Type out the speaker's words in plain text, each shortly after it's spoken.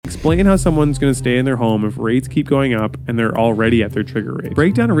Explain how someone's going to stay in their home if rates keep going up and they're already at their trigger rate.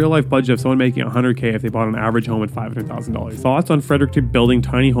 Break down a real-life budget of someone making $100K if they bought an average home at $500,000. Thoughts on Fredericton building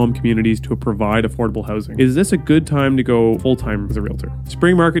tiny home communities to provide affordable housing. Is this a good time to go full-time as a realtor?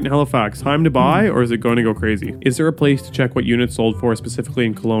 Spring market in Halifax, time to buy or is it going to go crazy? Is there a place to check what units sold for specifically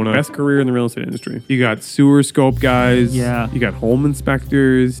in Kelowna? Best career in the real estate industry. You got sewer scope guys. Yeah. You got home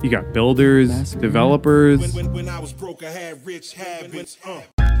inspectors. You got builders, developers. When I was broke, I had rich habits.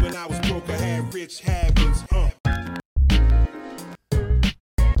 When I was broke, I had rich habits.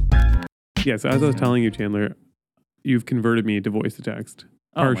 Yes, as I was telling you, Chandler, you've converted me to voice to text.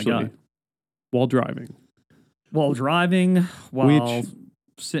 Oh my Partially. God. While driving. While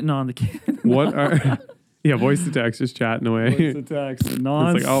sitting on the What are... Yeah, voice to text, just chatting away. Voice to text.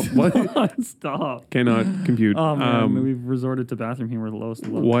 Non- It's like, oh, what? Stop. Cannot compute. Oh man, we've resorted to bathroom humor the lowest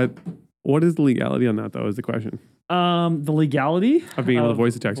of low. What is the legality on that, though, is the question. The legality Of being able to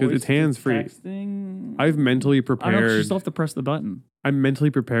voice to text. It's hands-free. Texting. I've mentally I don't know, you prepared... still have to press the button. I'm mentally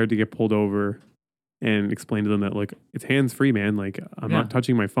prepared to get pulled over and explain to them that, like, it's hands-free, man. Like, I'm not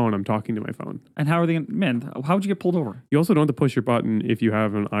touching my phone. I'm talking to my phone. And how are they man, how would you get pulled over? You also don't have to push your button if you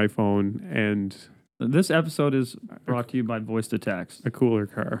have an iPhone and This episode is brought to you by voice to text. a cooler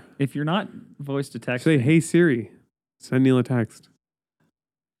car. If you're not voice to text, Say, hey, Siri, send Neil a text.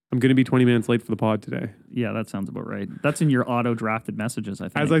 I'm going to be 20 minutes late for the pod today. yeah, that sounds about right. That's in your auto drafted messages, I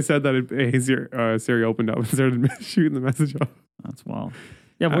think. As I said that, Siri opened up and started shooting the message off. That's wild.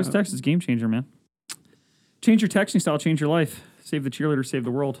 Yeah, voice to text is a game changer, man. Change your texting style, change your life. Save the cheerleader, save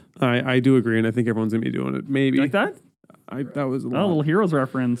the world. I do agree, and I think everyone's going to be doing it. Maybe. You like that? That was a Oh, lot. a little Heroes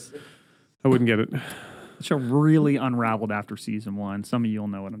reference. I wouldn't get it. The show really unraveled after season 1. Some of you will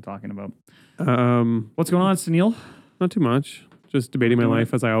know what I'm talking about. What's going on, Sunil? Not too much. Just debating my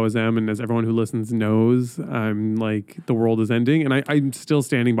life as I always am, and as everyone who listens knows, I'm like, the world is ending, and I'm still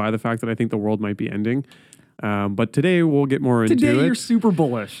standing by the fact that I think the world might be ending. But today we'll get more into it. Today you're super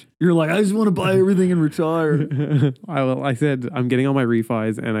bullish. You're like, I just want to buy everything and retire. I said I'm getting all my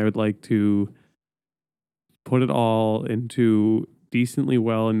refis, and I would like to put it all into decently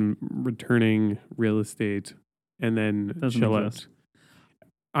well and returning real estate, and then chill out.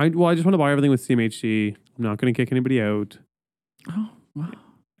 I just want to buy everything with CMHC. I'm not going to kick anybody out. Oh, wow.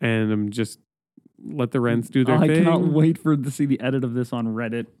 And I'm just let the rents do their I thing. cannot wait to see the edit of this on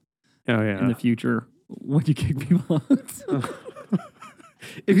Reddit Oh yeah. in the future when you kick people out.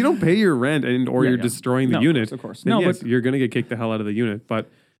 If you don't pay your rent or you're destroying the unit, of course. then No, yes, but you're going to get kicked the hell out of the unit.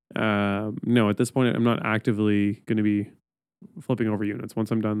 But no, at this point, I'm not actively going to be flipping over units. Once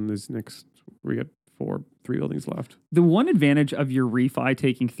I'm done we got 3 buildings left. the one advantage of your refi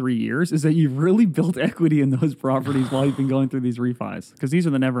taking 3 years is that you've really built equity in those properties while you've been going through these refis, because these are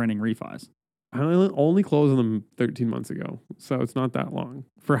the never-ending refis. I only closed on them 13 months ago, so it's not that long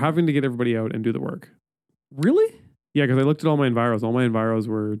for having to get everybody out and do the work. Really? Yeah, because I looked at all my enviros. All my enviros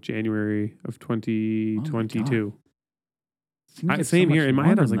were January of 2022. Same here. In my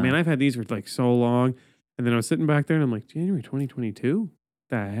head, I was like, man, I've had these for like so long. And then I was sitting back there and I'm like, January 2022?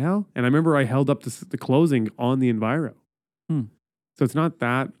 The hell? And I remember I held up the closing on the enviro. So it's not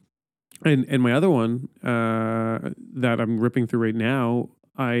that. And my other one that I'm ripping through right now,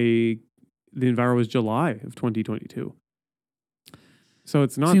 the enviro was July of 2022. So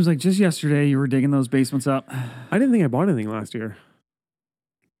it's not. Seems like just yesterday you were digging those basements up. I didn't think I bought anything last year.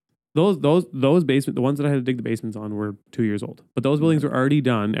 Those basement, the ones that I had to dig the basements on were 2 years old. But those buildings were already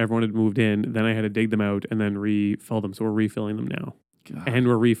done. Everyone had moved in. Then I had to dig them out and then refill them. So we're refilling them now. God. And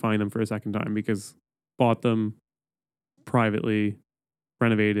we're refining them for a second time because bought them privately,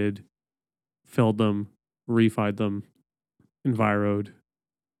 renovated, filled them, refied them, enviroed,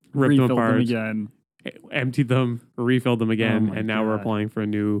 ripped them apart, again. emptied them, refilled them again, Oh my and now we're God. applying for a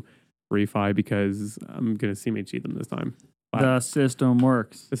new refi because I'm going to CMHC them this time. But The system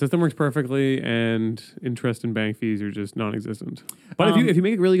works. the system works perfectly, and interest and bank fees are just non-existent. But if you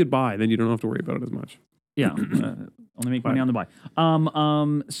make a really good buy, then you don't have to worry about it as much. Yeah, only make money on the buy.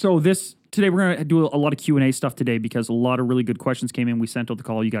 So today we're gonna do a lot of Q&A stuff today because a lot of really good questions came in. We sent out the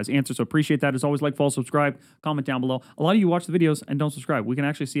call, you guys answer. So appreciate that. As always, like, follow, subscribe, comment down below. A lot of you watch the videos and don't subscribe. We can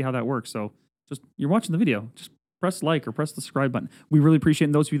actually see how that works. So just you're watching the video, just press like or press the subscribe button. We really appreciate it.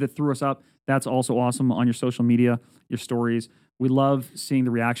 And those of you that threw us up, that's also awesome on your social media, your stories. We love seeing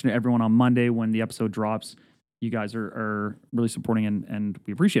the reaction to everyone on Monday when the episode drops. You guys are really supporting and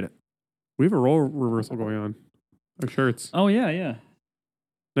we appreciate it. We have a role reversal going on. Our shirts. Oh yeah.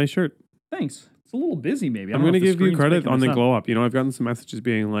 Nice shirt. Thanks. It's a little busy, maybe. I'm going to give you credit on the glow up. You know, I've gotten some messages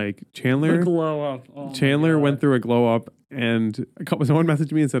being like, Chandler glow up. Oh Chandler went through a glow up, and someone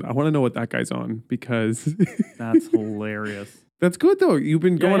messaged me and said, I want to know what that guy's on because That's hilarious. That's good though. You've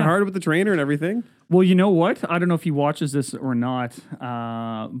been going yeah. hard with the trainer and everything. Well, you know what? I don't know if he watches this or not,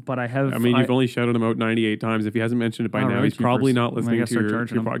 but I have. I mean, you've only shouted him out 98 times. If he hasn't mentioned it by now, really? he's probably Jeepers. not I listening guess to start your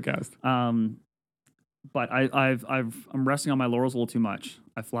charging him. podcast. But I'm resting on my laurels a little too much.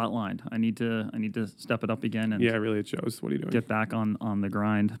 I flatlined. I need to step it up again and Yeah, really, it shows. What are you doing? get back on the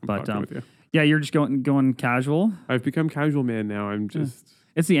grind. I'm fucking with you. Yeah, you're just going casual. I've become casual man now. I'm just.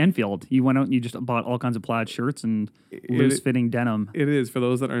 It's the Enfield. You went out and you just bought all kinds of plaid shirts and loose fitting denim. It is. For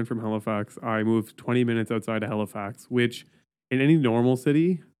those that aren't from Halifax, I moved 20 minutes outside of Halifax, which in any normal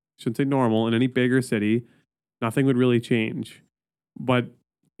city, shouldn't say normal, in any bigger city, nothing would really change. But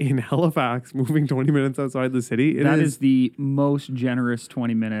in Halifax, moving 20 minutes outside the city, that is the most generous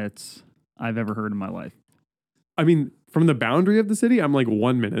 20 minutes I've ever heard in my life. I mean, from the boundary of the city, I'm like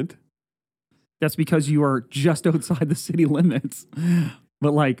 1 minute. That's because you are just outside the city limits.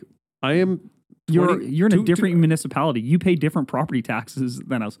 But like, I am. You're in a different municipality. You pay different property taxes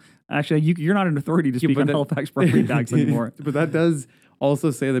than us. Actually, you're not an authority to speak on Halifax property tax anymore. But that does also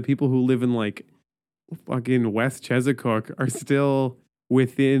say that people who live in like fucking West Chesapeake are still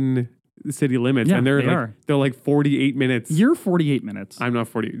within the city limits, Yeah, and they're like 48 minutes. You're 48 minutes. I'm not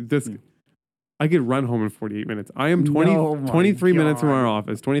 40. I could run home in 48 minutes. I am 23 minutes from our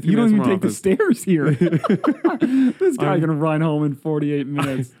office. 23 you minutes don't from even our take office. the stairs here. This guy's going to run home in 48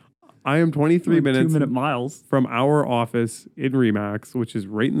 minutes. I am 23 like minutes 2-minute miles from our office in Remax, which is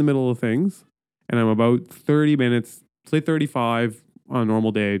right in the middle of things. And I'm about 30 minutes, say 35 on a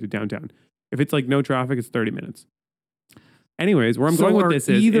normal day to downtown. If it's like no traffic, it's 30 minutes. Anyways, where I'm going with this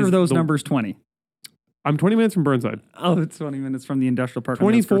is... either of those numbers 20? I'm 20 minutes from Burnside. Oh, it's 20 minutes from the industrial park.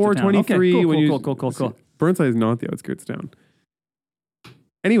 24, 23. Okay, cool. Burnside is not the outskirts of town.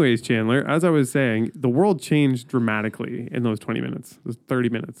 Anyways, Chandler, as I was saying, the world changed dramatically in those 20 minutes, those 30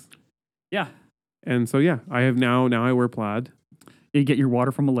 minutes. Yeah. And so, yeah, I have now I wear plaid. You get your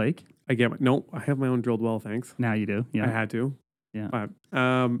water from a lake? I have my own drilled well, thanks. Now you do. Yeah. I had to. Yeah. But,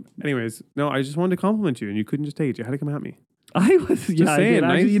 anyways, no, I just wanted to compliment you, and you couldn't just take it. You had to come at me. I was just saying,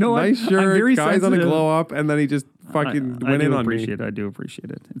 nice, you know what? nice shirt, guys on a sensitive. glow up, and then he just fucking went in on me. I do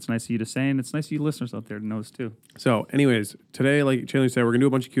appreciate it. It's nice of you to say, and it's nice of you listeners out there to notice too. So, anyways, today, like Chandler said, we're gonna do a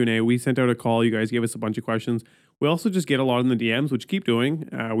bunch of Q&A. We sent out a call. You guys gave us a bunch of questions. We also just get a lot in the DMs, which keep doing.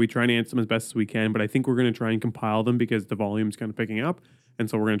 We try and answer them as best as we can, but I think we're gonna try and compile them because the volume's kind of picking up, and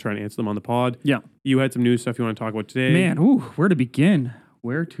so we're gonna try and answer them on the pod. Yeah. You had some news stuff you want to talk about today. Man,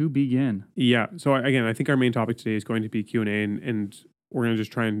 where to begin? Yeah. So again, I think our main topic today is going to be Q&A, and we're going to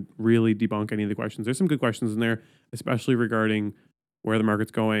just try and really debunk any of the questions. There's some good questions in there, especially regarding where the market's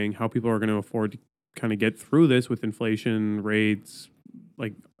going, how people are going to afford to kind of get through this with inflation, rates,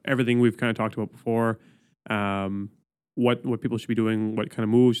 like everything we've kind of talked about before. What people should be doing, what kind of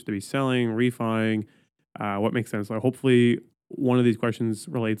moves should they be selling, refining, what makes sense. So hopefully one of these questions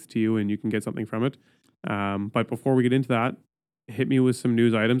relates to you and you can get something from it. But before we get into that, hit me with some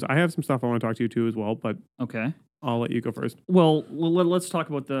news items. I have some stuff I want to talk to you too as well, but okay. I'll let you go first. Well, let's talk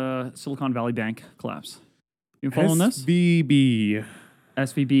about the Silicon Valley Bank collapse. You following this? SVB,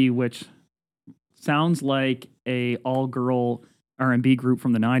 which sounds like a all-girl R&B group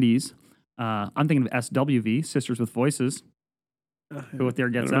from the 90s. I'm thinking of SWV, Sisters with Voices. Who out there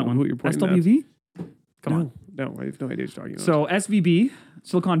gets that one? SWV? Come on. No, I have no idea what you're talking about. So SVB,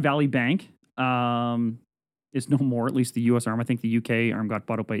 Silicon Valley Bank, is no more, at least the U.S. arm. I think the UK arm got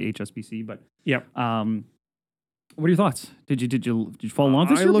bought up by HSBC, but yep. What are your thoughts? Did you follow along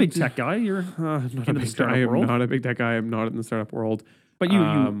with this? You're a big tech guy. You're not a big startup world. I'm not a big tech guy. I'm not in the startup world. But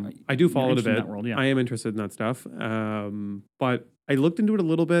I do follow it a bit. That world, yeah. I am interested in that stuff. But I looked into it a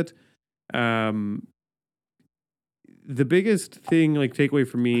little bit. The biggest thing, like takeaway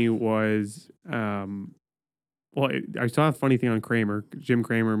for me was, I saw a funny thing on Cramer. Jim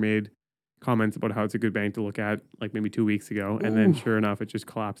Cramer made comments about how it's a good bank to look at, like maybe 2 weeks ago, and then sure enough, it just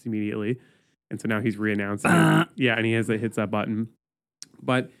collapsed immediately. And so now he's reannouncing it. Yeah, and he hits that button.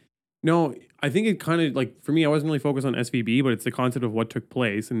 But no, I think it kind of, like, for me, I wasn't really focused on SVB, but it's the concept of what took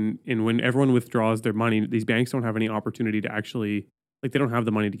place. And when everyone withdraws their money, these banks don't have any opportunity to actually, like, they don't have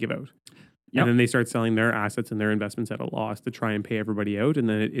the money to give out. Yep. And then they start selling their assets and their investments at a loss to try and pay everybody out. And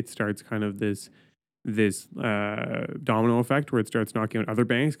then it starts kind of this domino effect where it starts knocking out other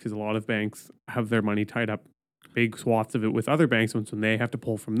banks, because a lot of banks have their money tied up, big swaths of it, with other banks. And when they have to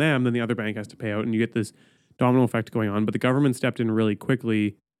pull from them, then the other bank has to pay out, and you get this domino effect going on. But the government stepped in really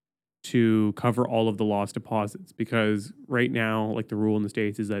quickly to cover all of the lost deposits, because right now, like, the rule in the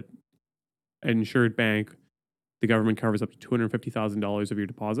States is that an insured bank, the government covers up to $250,000 of your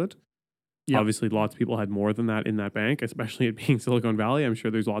deposit. Yep. Obviously, lots of people had more than that in that bank, especially it being Silicon Valley. I'm sure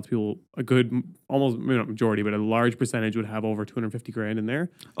there's lots of people, a good, almost not majority, but a large percentage would have over 250 grand in there.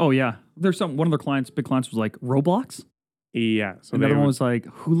 Oh yeah, there's one of their clients, big clients was like Roblox. Yeah. So another one was like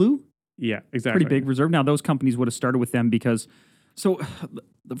Hulu. Yeah, exactly. Pretty big reserve. Now those companies would have started with them because, so what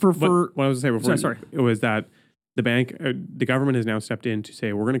I was going to say before, sorry, it was that the bank, the government has now stepped in to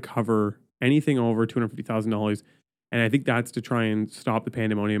say we're going to cover anything over $250,000. And I think that's to try and stop the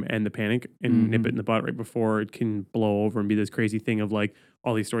pandemonium and the panic and nip it in the butt right before it can blow over and be this crazy thing of like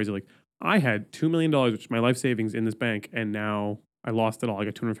all these stories of like, I had $2 million, which is my life savings in this bank, and now I lost it all. I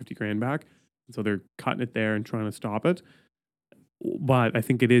got 250 grand back. And so they're cutting it there and trying to stop it. But I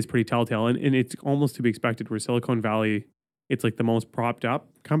think it is pretty telltale. And it's almost to be expected where Silicon Valley, it's like the most propped up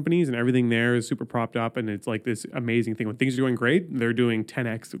companies and everything there is super propped up. And it's like this amazing thing. When things are doing great, they're doing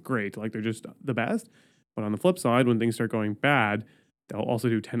 10x great. Like they're just the best. But on the flip side, when things start going bad, they'll also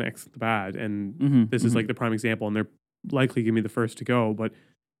do 10x the bad. And this is like the prime example. And they're likely going to be the first to go. But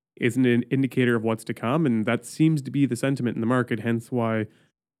it's an indicator of what's to come. And that seems to be the sentiment in the market, hence why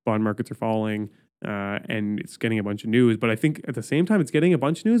bond markets are falling. And it's getting a bunch of news. But I think at the same time, it's getting a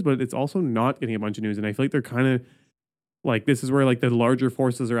bunch of news, but it's also not getting a bunch of news. And I feel like they're kind of like, this is where like the larger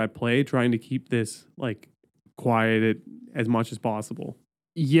forces are at play, trying to keep this like quiet as much as possible.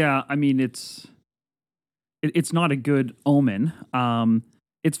 Yeah, I mean, it's not a good omen.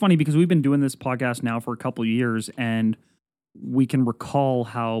 It's funny because we've been doing this podcast now for a couple of years, and we can recall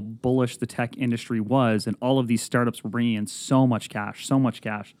how bullish the tech industry was, and all of these startups were bringing in so much cash.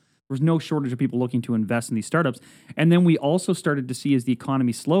 There was no shortage of people looking to invest in these startups. And then we also started to see as the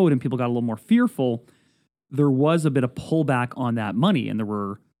economy slowed and people got a little more fearful, there was a bit of pullback on that money, and there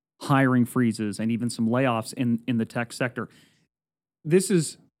were hiring freezes and even some layoffs in the tech sector. This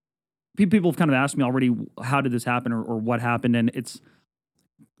is, people have kind of asked me already, how did this happen or what happened? And it's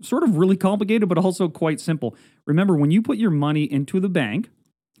sort of really complicated, but also quite simple. Remember, when you put your money into the bank,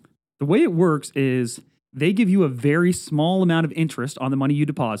 the way it works is they give you a very small amount of interest on the money you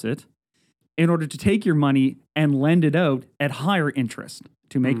deposit in order to take your money and lend it out at higher interest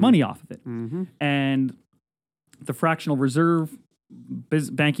to make money off of it. And the fractional reserve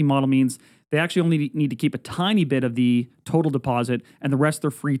banking model means they actually only need to keep a tiny bit of the total deposit, and the rest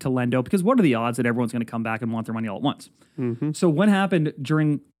they're free to lend out, because what are the odds that everyone's going to come back and want their money all at once? So what happened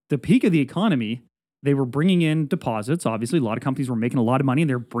during the peak of the economy, they were bringing in deposits. Obviously, a lot of companies were making a lot of money, and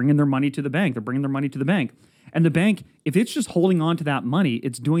they're bringing their money to the bank. And the bank, if it's just holding on to that money,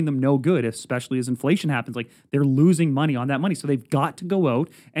 it's doing them no good, especially as inflation happens. Like, they're losing money on that money. So they've got to go out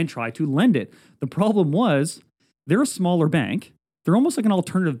and try to lend it. The problem was, they're a smaller bank. They're almost like an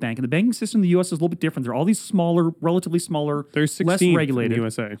alternative bank. And the banking system in the U.S. is a little bit different. There are all these smaller, relatively smaller, there's 16 less regulated. in the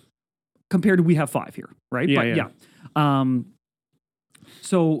USA. Compared to we have 5 here, right? Yeah.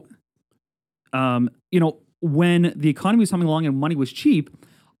 When the economy was coming along and money was cheap,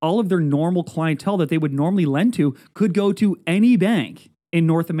 all of their normal clientele that they would normally lend to could go to any bank in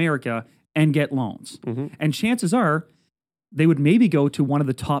North America and get loans. And chances are they would maybe go to one of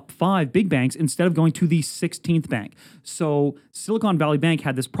the top 5 big banks instead of going to the 16th bank. So Silicon Valley Bank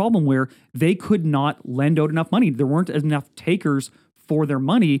had this problem where they could not lend out enough money. There weren't enough takers for their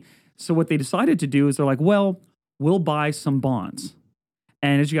money. So what they decided to do is they're like, well, we'll buy some bonds.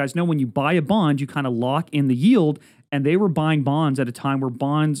 And as you guys know, when you buy a bond, you kind of lock in the yield. And they were buying bonds at a time where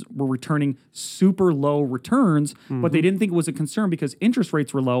bonds were returning super low returns, but they didn't think it was a concern because interest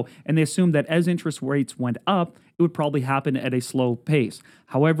rates were low, and they assumed that as interest rates went up, it would probably happen at a slow pace.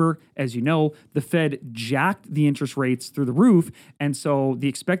 However, as you know, the Fed jacked the interest rates through the roof, and so the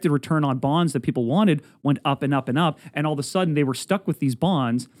expected return on bonds that people wanted went up and up and up, and all of a sudden they were stuck with these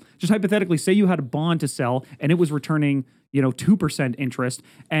bonds. Just hypothetically, say you had a bond to sell, and it was returning 2% interest,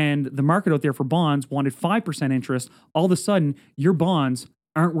 and the market out there for bonds wanted 5% interest. All of a sudden, your bonds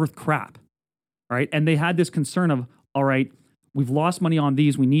aren't worth crap, right? And they had this concern of, all right, we've lost money on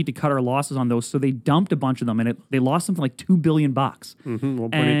these. We need to cut our losses on those. So they dumped a bunch of them, and they lost something like $2 billion.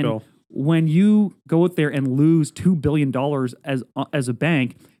 1.8 bill. When you go out there and lose $2 billion as a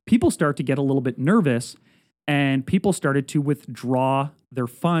bank, people start to get a little bit nervous, and people started to withdraw their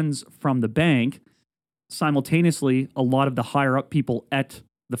funds from the bank. Simultaneously, a lot of the higher up people at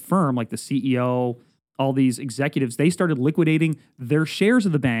the firm, like the CEO, all these executives, they started liquidating their shares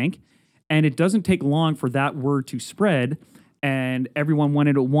of the bank. And it doesn't take long for that word to spread. And everyone went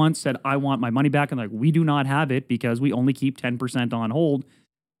in at once, said, I want my money back. And like, we do not have it because we only keep 10% on hold.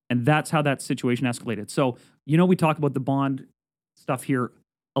 And that's how that situation escalated. So, we talk about the bond stuff here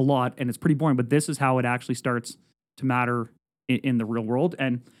a lot, and it's pretty boring, but this is how it actually starts to matter in the real world.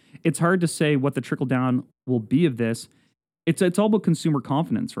 And it's hard to say what the trickle down will be of this. It's all about consumer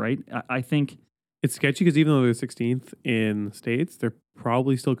confidence, right? I think it's sketchy because even though they're 16th in the States, they're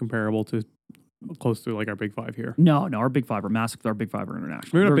probably still comparable to close to like our big five here. No, our big five are massive. Our big five are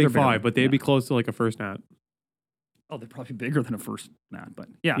international. Maybe not They're big five, but they'd be close to like a First Nat. Oh, they're probably bigger than a First Nat, but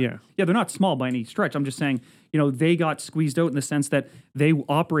yeah. They're not small by any stretch. I'm just saying, they got squeezed out in the sense that they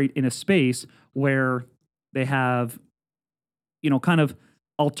operate in a space where they have, kind of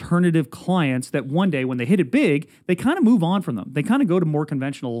alternative clients that one day when they hit it big, they kind of move on from them. They kind of go to more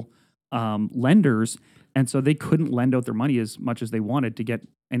conventional lenders, and so they couldn't lend out their money as much as they wanted to get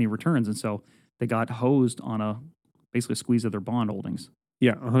any returns, and so they got hosed on basically a squeeze of their bond holdings.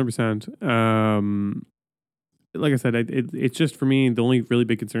 Yeah, 100%. Like I said, it's just for me, the only really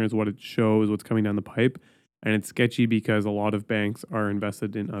big concern is what it shows, what's coming down the pipe. And it's sketchy because a lot of banks are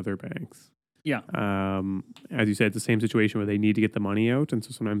invested in other banks. Yeah. As you said, it's the same situation where they need to get the money out. And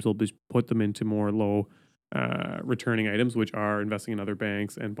so sometimes they'll just put them into more low returning items, which are investing in other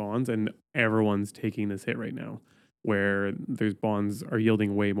banks and bonds. And everyone's taking this hit right now where there's bonds are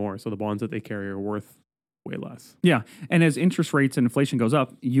yielding way more. So the bonds that they carry are worth way less. Yeah. And as interest rates and inflation goes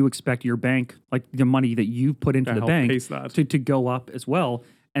up, you expect your bank, like the money that you put into the bank to go up as well.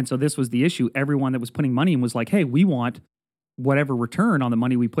 And so this was the issue. Everyone that was putting money in was like, hey, we want whatever return on the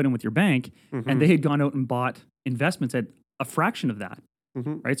money we put in with your bank. Mm-hmm. And they had gone out and bought investments at a fraction of that.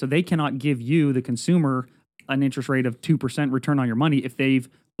 Mm-hmm. Right. So they cannot give you, the consumer, an interest rate of 2% return on your money if they've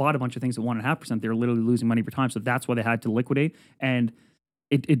bought a bunch of things at 1.5%. They're literally losing money per time. So that's why they had to liquidate. And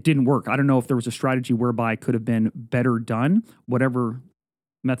it didn't work. I don't know if there was a strategy whereby it could have been better done. Whatever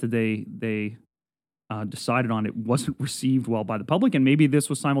method they decided on, it wasn't received well by the public. And maybe this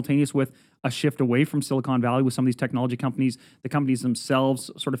was simultaneous with a shift away from Silicon Valley with some of these technology companies, the companies themselves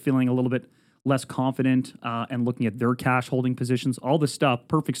sort of feeling a little bit less confident and looking at their cash holding positions, all this stuff,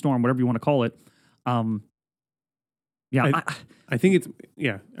 perfect storm, whatever you want to call it. I think it's,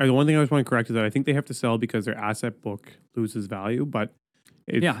 the one thing I just want to correct is that I think they have to sell because their asset book loses value, but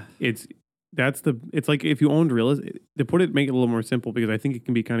it's like if you owned real estate, make it a little more simple, because I think it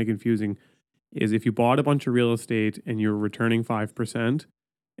can be kind of confusing, is if you bought a bunch of real estate and you're returning 5%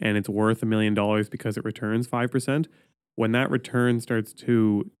 and it's worth $1 million because it returns 5%, when that return starts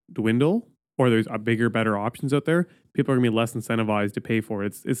to dwindle or there's a bigger, better options out there, people are going to be less incentivized to pay for it.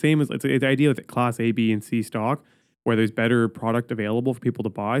 It's the same as it's the idea with class A, B, and C stock, where there's better product available for people to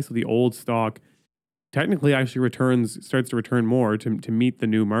buy. So the old stock technically actually starts to return more to meet the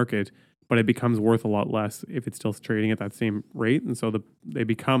new market, but it becomes worth a lot less if it's still trading at that same rate. And so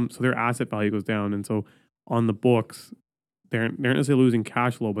their asset value goes down. And so on the books, they're not necessarily losing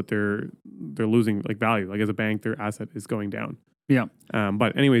cash flow, but they're losing like value. Like as a bank, their asset is going down. Yeah.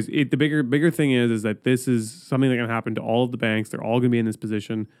 But anyways, the bigger thing is that this is something that can happen to all of the banks. They're all going to be in this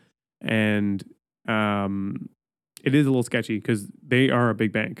position. And it is a little sketchy because they are a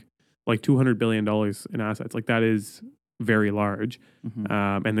big bank. Like $200 billion in assets. Like that is very large.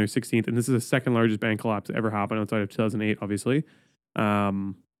 Mm-hmm. And they're 16th. And this is the second largest bank collapse that ever happened outside of 2008, obviously.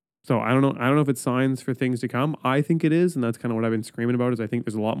 So I don't know if it's signs for things to come. I think it is. And that's kind of what I've been screaming about, is I think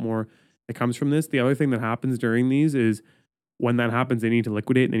there's a lot more that comes from this. The other thing that happens during these is when that happens, they need to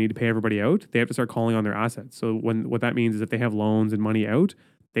liquidate and they need to pay everybody out. They have to start calling on their assets. So what that means is if they have loans and money out,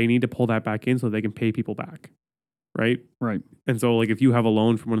 they need to pull that back in so they can pay people back. Right? Right. And so like if you have a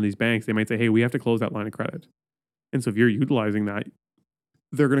loan from one of these banks, they might say, hey, we have to close that line of credit. And so if you're utilizing that,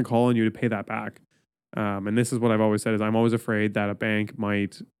 they're going to call on you to pay that back. And this is what I've always said, is I'm always afraid that a bank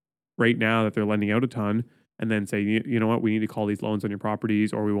might, right now that they're lending out a ton, and then say, you know what, we need to call these loans on your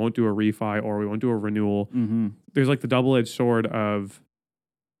properties, or we won't do a refi, or we won't do a renewal. Mm-hmm. There's like the double-edged sword of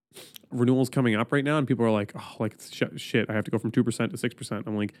renewals coming up right now, and people are like, oh, like shit, I have to go from 2% to 6%.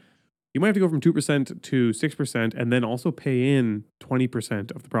 I'm like, you might have to go from 2% to 6% and then also pay in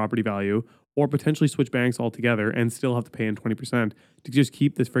 20% of the property value, or potentially switch banks altogether and still have to pay in 20% to just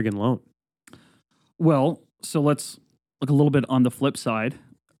keep this friggin' loan. Well, so let's look a little bit on the flip side.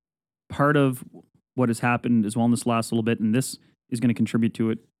 Part of what has happened as well in this last little bit, and this is going to contribute to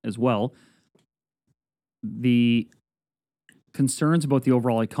it as well, the concerns about the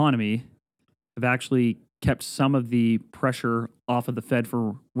overall economy have actually kept some of the pressure off of the Fed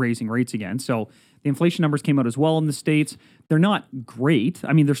for raising rates again. So the inflation numbers came out as well in the States. They're not great.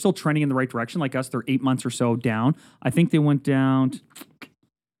 I mean, they're still trending in the right direction. Like us, they're 8 months or so down. I think they went down.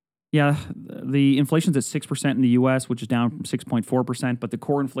 The inflation's at 6% in the U.S., which is down from 6.4%, but the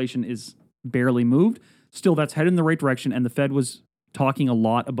core inflation is barely moved. Still, that's headed in the right direction, and the Fed was talking a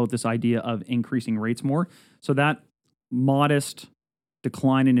lot about this idea of increasing rates more. So that modest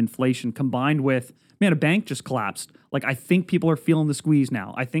decline in inflation combined with, man, a bank just collapsed. Like, I think people are feeling the squeeze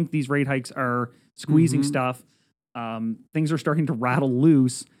now. I think these rate hikes are squeezing stuff. things are starting to rattle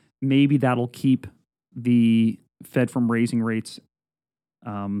loose. Maybe that'll keep the Fed from raising rates,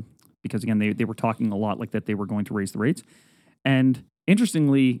 because again, they were talking a lot like that they were going to raise the rates. And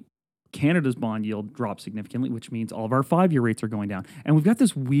interestingly, Canada's bond yield dropped significantly, which means all of our 5-year rates are going down. And we've got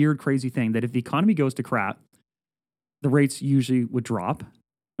this weird, crazy thing that if the economy goes to crap, the rates usually would drop. And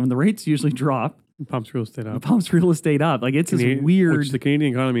when the rates usually drop, it pumps real estate up. It pumps real estate up. Like, it's this weird... Which the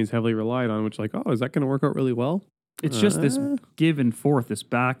Canadian economy is heavily relied on, which like, oh, is that going to work out really well? It's just this give and forth, this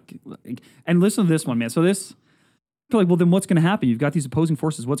back. And listen to this one, man. So this... I feel like, well, then what's going to happen? You've got these opposing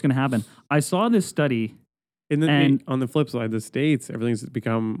forces. What's going to happen? I saw this study... And on the flip side, the States, everything's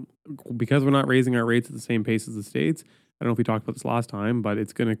become, because we're not raising our rates at the same pace as the States. I don't know if we talked about this last time, but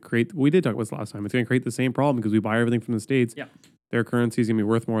it's going to create, we did talk about this last time. It's going to create the same problem because we buy everything from the States. Yeah. Their currency is going to be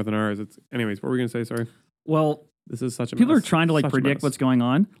worth more than ours. Anyways, what were we going to say? Sorry. Well, this is such a people mess. are trying to predict what's going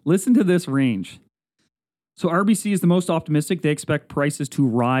on. Listen to this range. So RBC is the most optimistic. They expect prices to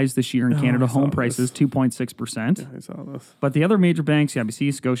rise this year in Canada. Home prices, 2.6%. Yeah, I saw this. But the other major banks,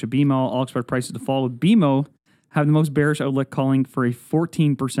 RBC, Scotia, BMO, all expect prices to fall. BMO have the most bearish outlook, calling for a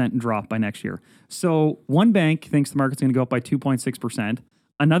 14% drop by next year. So one bank thinks the market's going to go up by 2.6%.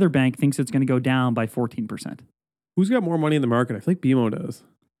 Another bank thinks it's going to go down by 14%. Who's got more money in the market? I feel like BMO does.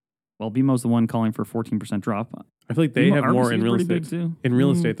 Well, BMO's the one calling for a 14% drop. I feel like they have more in real RBC is estate. Big too. In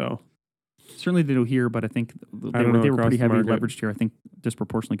real estate, though. Certainly they do here, but I think they were pretty heavily leveraged here, I think,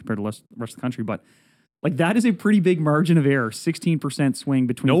 disproportionately compared to the rest of the country. But like, that is a pretty big margin of error, 16% swing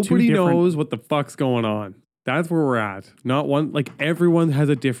between Nobody knows what the fuck's going on. That's where we're at. Not one, like, everyone has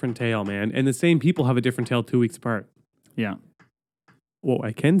a different tale, man. And the same people have a different tale 2 weeks apart. Yeah. What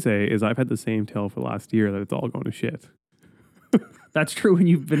I can say is I've had the same tale for last year that it's all going to shit. That's true. And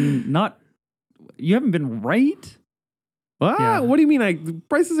you haven't been right. What do you mean?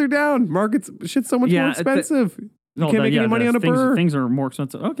 Prices are down. Markets, shit's so much more expensive. You can't make any money on a burr. Things are more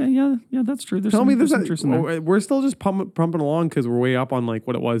expensive. Okay, yeah, that's true. Tell me this. We're still just pumping along because we're way up on like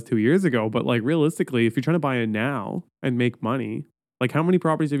what it was 2 years ago. But like realistically, if you're trying to buy it now and make money, like how many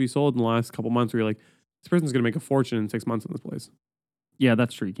properties have you sold in the last couple months where you're like, this person's going to make a fortune in 6 months in this place? Yeah,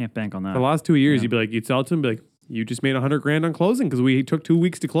 that's true. You can't bank on that. For the last 2 years, you'd sell it to them, and be like, you just made $100,000 on closing because we took 2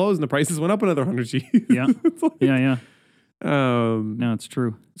 weeks to close and the prices went up another 100 G's. Yeah, like, yeah. No, it's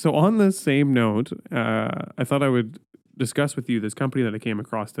true. So on the same note, I thought I would discuss with you this company that I came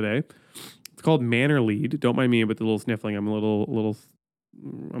across today. It's called Manor Lead. Don't mind me with the little sniffling. I'm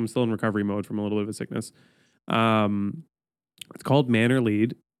I'm still in recovery mode from a little bit of a sickness. It's called Manor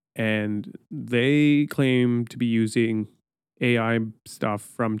Lead, and they claim to be using AI stuff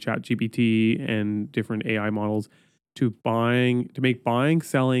from ChatGPT and different AI models to make buying,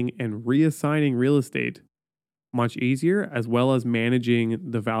 selling, and reassigning real estate much easier, as well as managing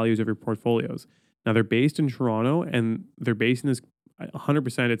the values of your portfolios. Now, they're based in Toronto, and they're based in this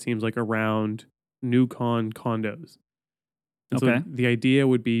 100%, it seems like, around new condos. And so the idea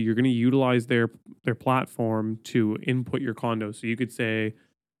would be you're going to utilize their platform to input your condo. So you could say,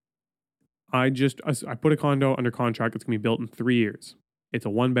 I put a condo under contract. It's going to be built in 3 years. It's a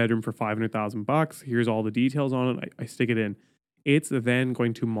 1-bedroom for $500,000. Here's all the details on it. I stick it in. It's then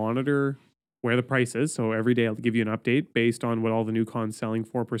going to monitor where the price is. So every day I'll give you an update based on what all the new cons selling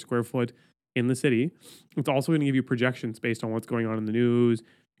for per square foot in the city. It's also going to give you projections based on what's going on in the news,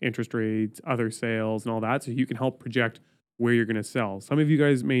 interest rates, other sales, and all that. So you can help project where you're going to sell. Some of you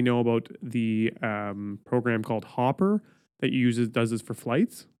guys may know about the program called Hopper that does this for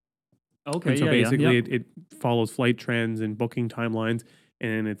flights. Okay. And so basically it follows flight trends and booking timelines.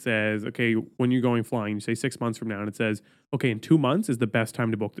 And it says, okay, when you're going flying, you say 6 months from now, and it says, okay, in 2 months is the best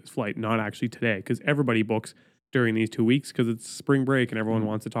time to book this flight, not actually today, because everybody books during these 2 weeks because it's spring break and everyone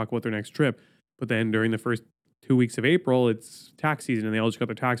wants to talk about their next trip. But then during the first 2 weeks of April, it's tax season and they all just got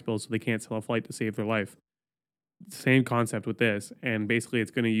their tax bills, so they can't sell a flight to save their life. Same concept with this. And basically it's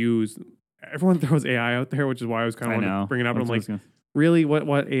going to use, everyone throws AI out there, which is why I was kind of wanting to bring it up. And I'm like, really,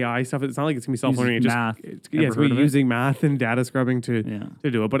 what AI stuff? It's not like it's going to be self-learning. It's math. It's going to be using math and data scrubbing to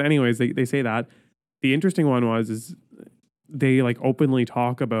do it. But anyways, they say that. The interesting one is they like openly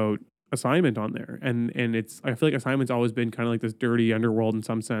talk about assignment on there. And I feel like assignment's always been kind of like this dirty underworld in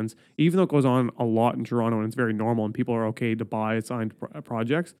some sense, even though it goes on a lot in Toronto and it's very normal and people are okay to buy assigned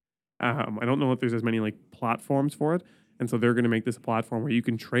projects. I don't know if there's as many like platforms for it. And so they're going to make this a platform where you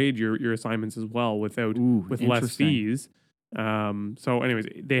can trade your assignments as well with less fees. So anyways,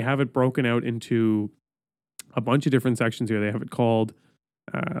 they have it broken out into a bunch of different sections here. They have it called,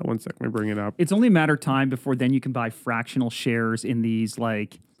 one sec, let me bring it up. It's only a matter of time before then you can buy fractional shares in these,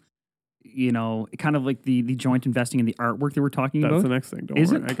 like, you know, kind of like the joint investing in the artwork that we're talking about. That's the next thing. Don't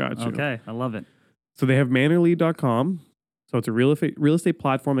worry. I got you. Okay. I love it. So they have manorlead.com. So it's a real estate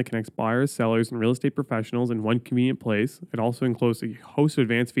platform that connects buyers, sellers, and real estate professionals in one convenient place. It also includes a host of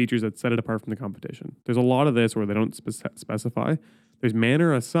advanced features that set it apart from the competition. There's a lot of this where they don't specify. There's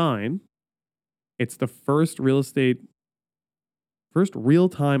Manor Assign. It's the first real-time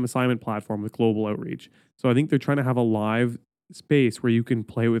assignment platform with global outreach. So I think they're trying to have a live space where you can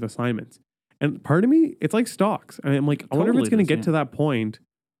play with assignments. And part of me, it's like stocks. And I'm like, I wonder if it's going to get to that point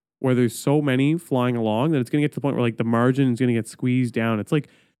where there's so many flying along that it's going to get to the point where like the margin is going to get squeezed down. It's like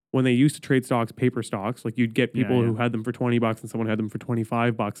when they used to trade stocks, paper stocks, like you'd get people who had them for $20 and someone had them for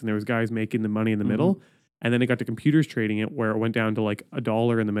 $25 and there was guys making the money in the middle. And then it got to computers trading it where it went down to like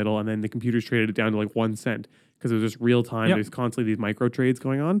 $1 in the middle and then the computers traded it down to like 1 cent because it was just real time. There's constantly these micro trades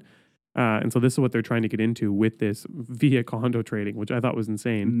going on. And so this is what they're trying to get into with this via condo trading, which I thought was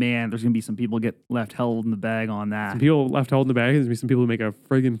insane. Man, there's going to be some people get left held in the bag on that. Some people left held in the bag. There's going to be some people who make a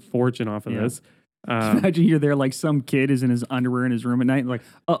friggin' fortune off of this. Imagine you're there like some kid is in his underwear in his room at night and like,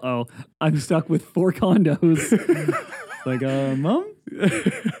 uh-oh, I'm stuck with 4 condos. Like, Mom?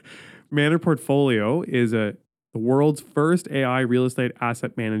 Manor Portfolio is the world's first AI real estate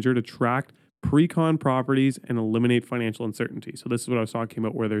asset manager to track pre-con properties and eliminate financial uncertainty. So this is what I was talking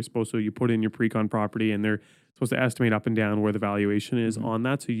about where they're supposed to, you put in your pre-con property and they're supposed to estimate up and down where the valuation is on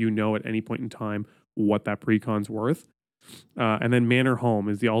that. So you know at any point in time what that pre-con's worth. And then Manor Home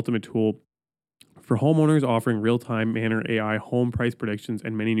is the ultimate tool for homeowners, offering real-time Manor AI home price predictions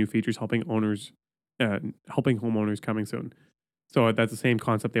and many new features helping homeowners coming soon. So that's the same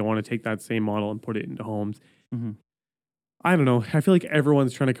concept. They want to take that same model and put it into homes. I don't know. I feel like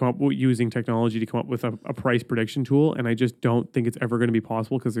everyone's trying to come up with using technology to come up with a price prediction tool. And I just don't think it's ever going to be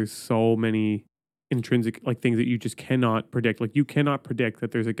possible because there's so many intrinsic like things that you just cannot predict. Like you cannot predict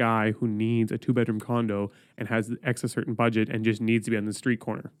that there's a guy who needs a 2-bedroom condo and has X a certain budget and just needs to be on the street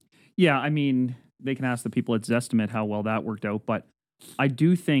corner. Yeah, I mean, they can ask the people at Zestimate how well that worked out, but I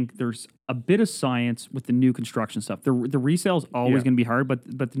do think there's a bit of science with the new construction stuff. The resale is always going to be hard, but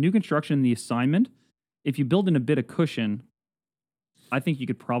the new construction and the assignment, if you build in a bit of cushion, I think you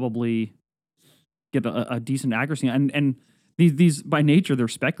could probably get a decent accuracy. And these by nature, they're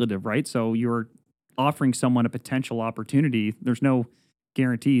speculative, right? So you're offering someone a potential opportunity. There's no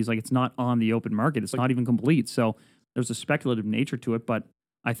guarantees. Like it's not on the open market. It's not even complete. So there's a speculative nature to it. But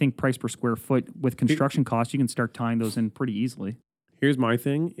I think price per square foot with construction costs, you can start tying those in pretty easily. Here's my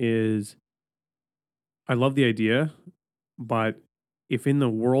thing is I love the idea, but if in the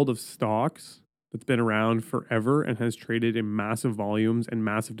world of stocks that's been around forever and has traded in massive volumes and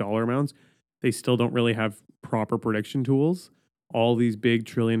massive dollar amounts, they still don't really have proper prediction tools. All these big $1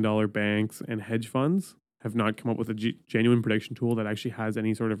 trillion banks and hedge funds have not come up with a genuine prediction tool that actually has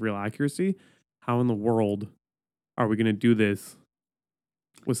any sort of real accuracy. How in the world are we going to do this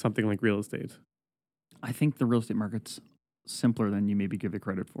with something like real estate? I think the real estate market's simpler than you maybe give it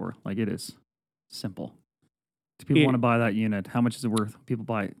credit for. Like it is simple. Do people want to buy that unit? How much is it worth? People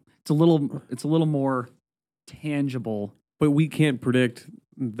buy it. It's a little more tangible. But we can't predict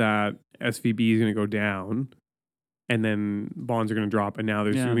that SVB is going to go down and then bonds are going to drop. And now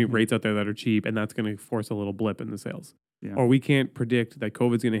there's going to be rates out there that are cheap and that's going to force a little blip in the sales. Yeah. Or we can't predict that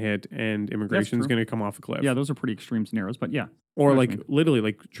COVID's going to hit and immigration is going to come off a cliff. Yeah, those are pretty extreme scenarios, but yeah. Or like literally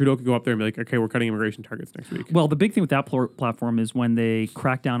like Trudeau could go up there and be like, okay, we're cutting immigration targets next week. Well, the big thing with that platform is when they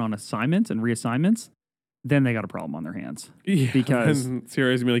crack down on assignments and reassignments, then they got a problem on their hands. Yeah, because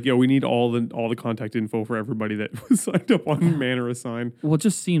seriously, be like, yo, we need all the contact info for everybody that was signed up on Manor Assign. Well, it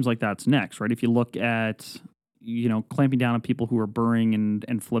just seems like that's next, right? If you look at, clamping down on people who are burring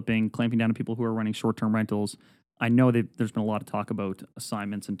and flipping, clamping down on people who are running short-term rentals. I know that there's been a lot of talk about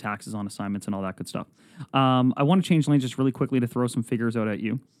assignments and taxes on assignments and all that good stuff. I want to change lanes just really quickly to throw some figures out at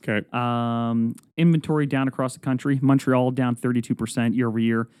you. Okay. Inventory down across the country. Montreal down 32% year over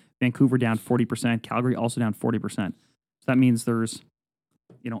year. Vancouver down 40%. Calgary also down 40%. So that means there's,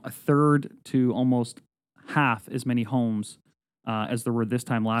 a third to almost half as many homes as there were this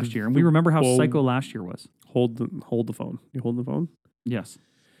time last year. And we remember how psycho last year was. Hold the phone. You holding the phone? Yes.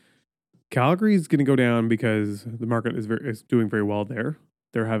 Calgary is going to go down because the market is doing very well there.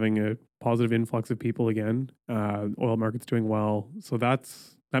 They're having a positive influx of people again. Oil market's doing well. So that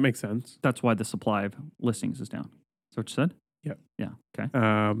makes sense. That's why the supply of listings is down. Is that what you said? Yeah. Yeah. Okay.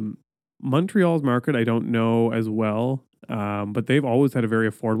 Montreal's market, I don't know as well, but they've always had a very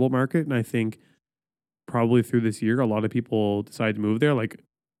affordable market. And I think probably through this year, a lot of people decide to move there. Like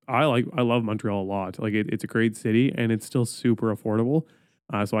I love Montreal a lot. Like it's a great city and it's still super affordable.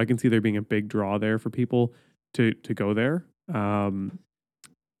 So I can see there being a big draw there for people to go there.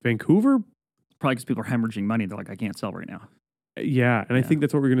 Vancouver, probably because people are hemorrhaging money. They're like, I can't sell right now. Yeah, and I think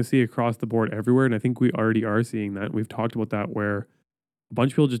that's what we're going to see across the board everywhere. And I think we already are seeing that. We've talked about that where a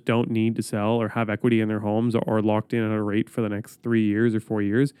bunch of people just don't need to sell or have equity in their homes or locked in at a rate for the next 3 years or 4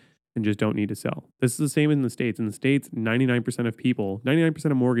 years and just don't need to sell. This is the same in the States. In the States, 99% of people, 99%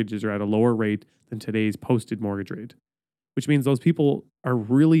 of mortgages are at a lower rate than today's posted mortgage rate, which means those people are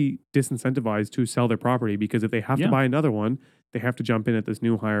really disincentivized to sell their property because if they have to buy another one, they have to jump in at this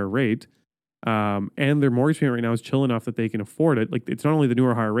new higher rate. And their mortgage payment right now is chill enough that they can afford it. Like it's not only the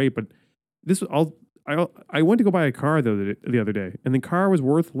newer higher rate, but I went to go buy a car the other day, and the car was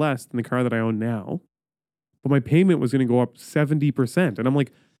worth less than the car that I own now, but my payment was going to go up 70%. And I'm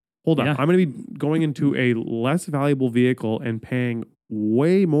like, hold up, I'm going to be going into a less valuable vehicle and paying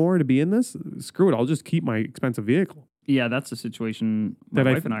way more to be in this. Screw it, I'll just keep my expensive vehicle. Yeah, that's the situation my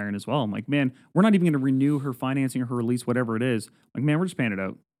wife and I are in as well. I'm like, man, we're not even going to renew her financing or her lease, whatever it is. Like, man, we're just paying it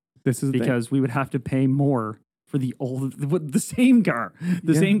out. This is because we would have to pay more for the same car.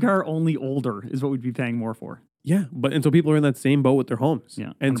 The same car, only older, is what we'd be paying more for. Yeah, and so people are in that same boat with their homes. Yeah,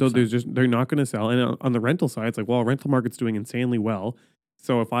 100%. And so they're not going to sell. And on the rental side, it's like, well, rental market's doing insanely well.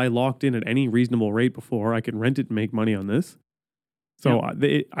 So if I locked in at any reasonable rate before, I can rent it and make money on this. So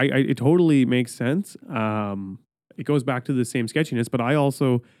it totally makes sense. It goes back to the same sketchiness, but I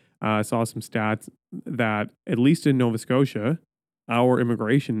also saw some stats that at least in Nova Scotia, our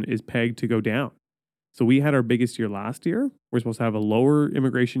immigration is pegged to go down. So we had our biggest year last year. We're supposed to have a lower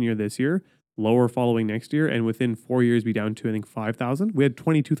immigration year this year, lower following next year, and within 4 years be down to, I think, 5,000. We had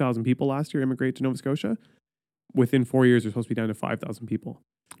 22,000 people last year immigrate to Nova Scotia. Within 4 years, we're supposed to be down to 5,000 people.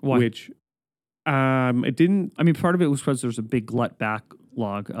 Why? Which it didn't... I mean, part of it was because there's a big glut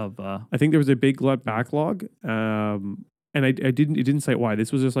backlog of... I think there was a big glut backlog. And it didn't cite why.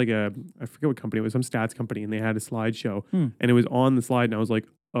 This was just like I forget what company it was, some stats company, and they had a slideshow, and it was on the slide, and I was like,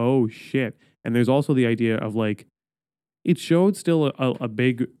 oh shit. And there's also the idea of like, it showed still a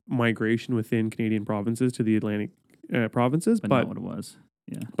big migration within Canadian provinces to the Atlantic provinces, but not what it was.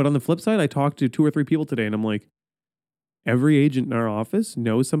 Yeah. But on the flip side, I talked to 2 or 3 people today, and I'm like, every agent in our office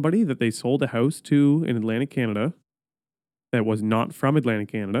knows somebody that they sold a house to in Atlantic Canada that was not from Atlantic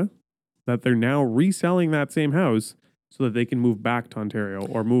Canada, that they're now reselling that same house so that they can move back to Ontario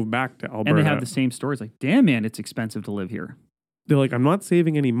or move back to Alberta. And they have the same stories. Like, damn, man, it's expensive to live here. They're like, I'm not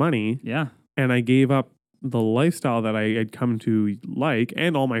saving any money. Yeah. And I gave up the lifestyle that I had come to like,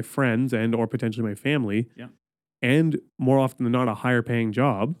 and all my friends and or potentially my family. Yeah. And more often than not, a higher paying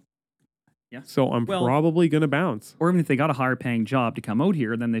job. Yeah. So I'm probably going to bounce. Or even if they got a higher paying job to come out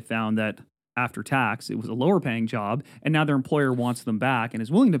here, then they found that after tax, it was a lower paying job, and now their employer wants them back and is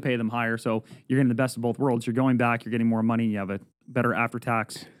willing to pay them higher. So you're getting the best of both worlds. You're going back, you're getting more money, and you have a better after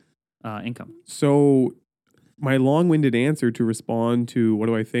tax income. So my long-winded answer to respond to what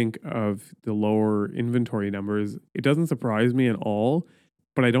do I think of the lower inventory numbers, it doesn't surprise me at all,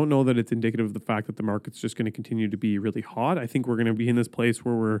 but I don't know that it's indicative of the fact that the market's just going to continue to be really hot. I think we're going to be in this place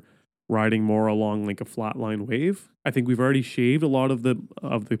where we're riding more along like a flatline wave. I think we've already shaved a lot of the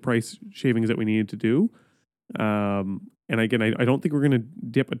price shavings that we needed to do. And again, I don't think we're going to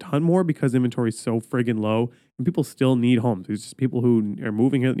dip a ton more because inventory is so friggin' low and people still need homes. There's just people who are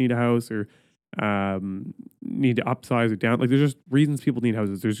moving out, need a house, or need to upsize or down. Like there's just reasons people need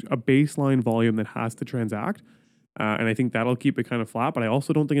houses. There's a baseline volume that has to transact. And I think that'll keep it kind of flat, but I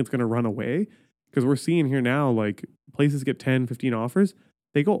also don't think it's going to run away because we're seeing here now, like places get 10, 15 offers.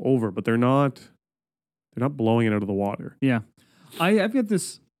 They go over, but they're not blowing it out of the water. Yeah. I've got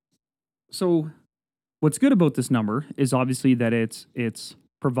this. So what's good about this number is obviously that it's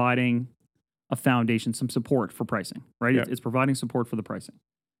providing a foundation, some support for pricing, right? Yeah. It's providing support for the pricing,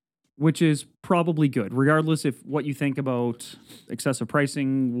 which is probably good, regardless if what you think about excessive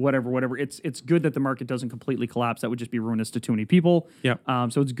pricing, whatever. It's good that the market doesn't completely collapse. That would just be ruinous to too many people. Yeah.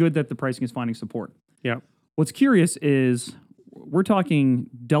 So it's good that the pricing is finding support. Yeah. What's curious is we're talking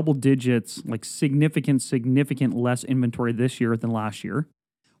double digits, like significant less inventory this year than last year,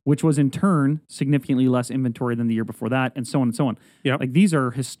 which was in turn significantly less inventory than the year before that, and so on and so on. Yep. Like these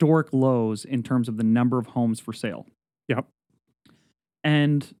are historic lows in terms of the number of homes for sale. Yep.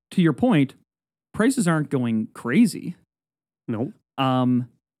 And to your point, prices aren't going crazy. No.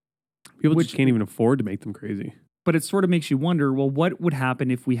 People just can't even afford to make them crazy. But it sort of makes you wonder, well, what would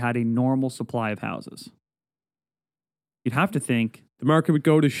happen if we had a normal supply of houses? You'd have to think the market would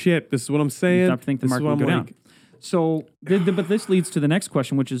go to shit. This is what I'm saying. You'd have to think the market would go down. So, but this leads to the next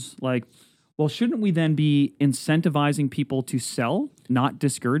question, which is like, well, shouldn't we then be incentivizing people to sell, not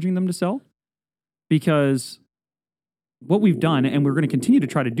discouraging them to sell? Because what we've done, and we're going to continue to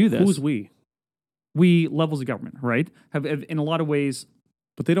try to do this. Who's we? We, levels of government, right? Have in a lot of ways.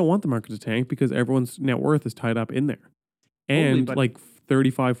 But they don't want the market to tank because everyone's net worth is tied up in there. And like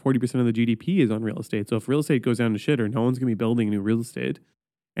 35-40% of the GDP is on real estate. So if real estate goes down to shitter, no one's going to be building new real estate.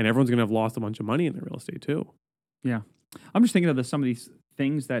 And everyone's going to have lost a bunch of money in their real estate too. Yeah. I'm just thinking of some of these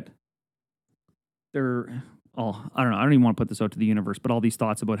things that they're, I don't know. I don't even want to put this out to the universe, but all these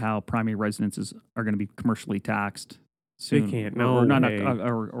thoughts about how primary residences are going to be commercially taxed soon. They can't.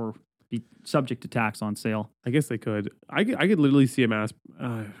 Or be subject to tax on sale. I guess they could. I could literally see a mass.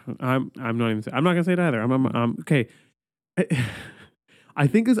 I'm not even. I'm not gonna say it either. Okay. I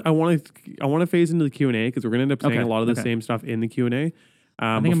think I want to phase into the Q&A because we're gonna end up saying a lot of the same stuff in the Q&A.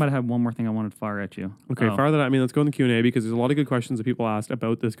 I think I might have one more thing I wanted to fire at you. Okay, fire that at me. Let's go in the Q&A because there's a lot of good questions that people asked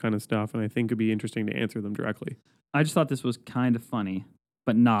about this kind of stuff, and I think it'd be interesting to answer them directly. I just thought this was kind of funny,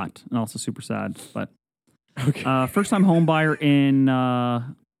 but not, and also super sad. But okay, first-time home buyer in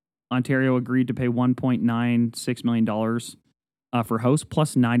Ontario agreed to pay $1.96 million for a house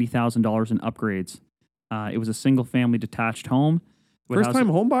plus $90,000 in upgrades. It was a single-family detached home. First-time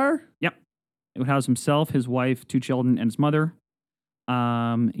home buyer? Yep. It would house himself, his wife, 2 children, and his mother.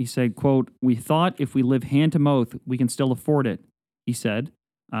 He said, quote, "We thought if we live hand to mouth, we can still afford it," he said.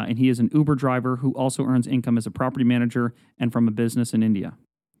 And he is an Uber driver who also earns income as a property manager and from a business in India.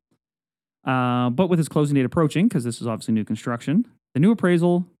 But with his closing date approaching, because this is obviously new construction, the new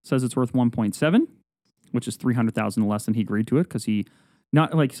appraisal says it's worth 1.7, which is $300,000 less than he agreed to it, because he's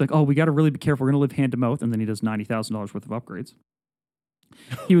like, oh, we got to really be careful. We're going to live hand to mouth, and then he does $90,000 worth of upgrades.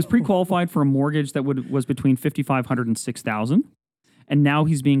 He was pre-qualified for a mortgage that was between $5,500 and $6,000, and now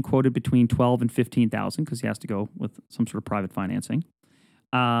he's being quoted between $12,000 and $15,000 because he has to go with some sort of private financing,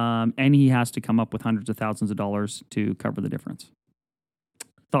 and he has to come up with hundreds of thousands of dollars to cover the difference.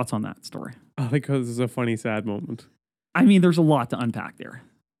 Thoughts on that story? I think this is a funny, sad moment. I mean, there's a lot to unpack there.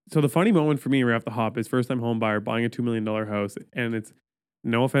 So the funny moment for me right off the hop is first-time home buyer buying a $2 million house, and it's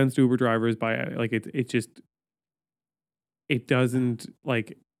no offense to Uber drivers, it doesn't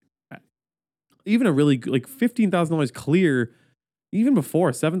like even a really like $15,000 clear, even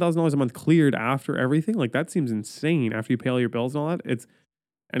before $7,000 a month cleared after everything, like that seems insane after you pay all your bills and all that. It's,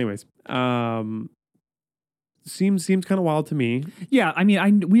 anyways, seems kind of wild to me. Yeah, I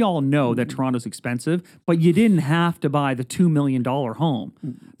mean, we all know that Toronto's expensive, but you didn't have to buy the $2 million home.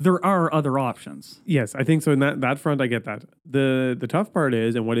 There are other options. Yes, I think so. In that front, I get that. The tough part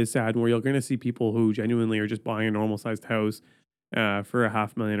is, and what is sad, where you're going to see people who genuinely are just buying a normal sized house for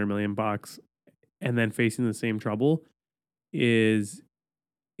 $500,000 or $1 million, and then facing the same trouble, is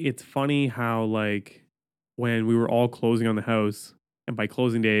it's funny how like when we were all closing on the house. And by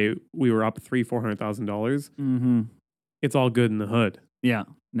closing day, we were up $300,000-$400,000. Mm-hmm. It's all good in the hood. Yeah,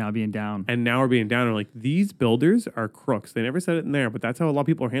 now being down. And now we're being down. And like, these builders are crooks. They never said it in there, but that's how a lot of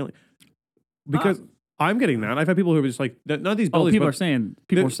people are handling. Because I'm getting that. I've had people who are just like, not these builders. People are saying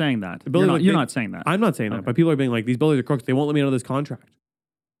that. You're not saying that. I'm not saying that, but people are being like, these builders are crooks. They won't let me out of this contract.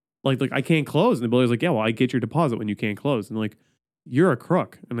 Like I can't close. And the builder's like, yeah, well, I get your deposit when you can't close. And like, you're a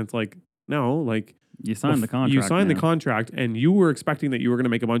crook. And it's like, no, like. You signed the contract. You signed the contract, and you were expecting that you were going to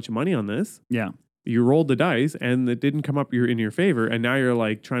make a bunch of money on this. Yeah. You rolled the dice, and it didn't come up in your favor, and now you're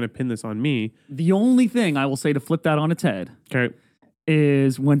like trying to pin this on me. The only thing I will say to flip that on its head, okay,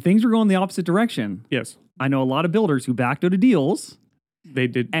 is when things are going the opposite direction. Yes. I know a lot of builders who backed out of deals. They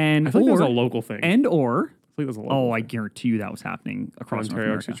did. And I think that was a local thing. And or. I think was a local thing. I guarantee you that was happening across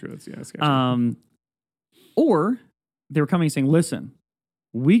Ontario. North America. Actually, true. Yeah, or they were coming and saying, listen,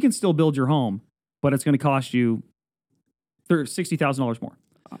 we can still build your home, but it's going to cost you $60,000 more.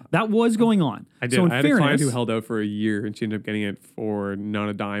 That was going on. I did. I had a client who held out for a year, and she ended up getting it for not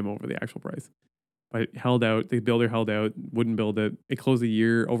a dime over the actual price. But it held out. The builder held out, wouldn't build it. It closed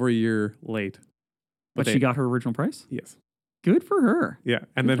over a year late. But she got her original price? Yes. Good for her. Yeah.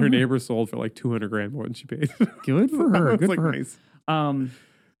 And then her neighbor sold for like $200,000 more than she paid. Good for her. Good for her. Nice.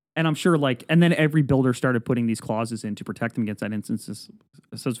 And I'm sure, and then every builder started putting these clauses in to protect them against that instance.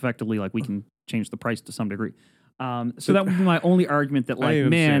 So it's effectively, we can change the price to some degree. So that would be my only argument that,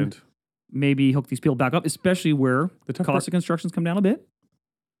 maybe hook these people back up, especially where the cost of construction's come down a bit.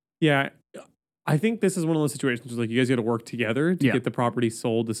 Yeah. I think this is one of those situations where, you guys got to work together to get the property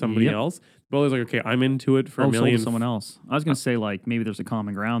sold to somebody else. The builder's like, okay, I'm into it for $1 million. Sold to someone else. I was going to say, maybe there's a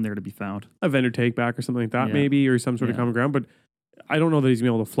common ground there to be found. A vendor take back or something like that, maybe, or some sort of common ground. But I don't know that he's going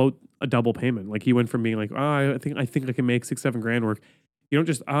to be able to float a double payment. Like, he went from being like, I think I can make $6,000-$7,000 work. You don't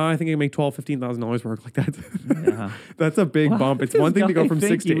just, I think I can make $12,000-$15,000 work like that. Yeah. That's a big bump. It's one thing to go from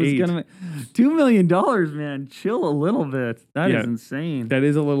 6 to 8. $2 million, man. Chill a little bit. That is insane. That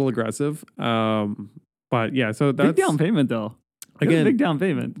is a little aggressive. But yeah, so that's... Big down payment, though. Again, big down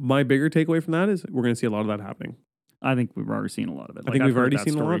payment. My bigger takeaway from that is we're going to see a lot of that happening. I think we've already seen a lot of it. I think we've already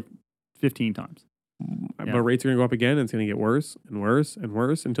seen a lot. 15 times. But rates are going to go up again, and it's going to get worse and worse and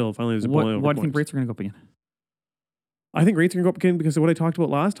worse until finally there's a boiling over Why do you point. think rates are going to go up again? I think rates are going to go up again because of what I talked about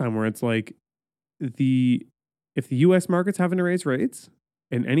last time, where it's like if the U.S. market's having to raise rates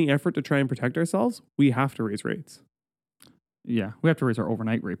in any effort to try and protect ourselves, we have to raise rates. Yeah, we have to raise our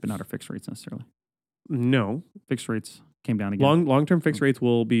overnight rate, but not our fixed rates necessarily. No, fixed rates came down again. Long-term fixed rates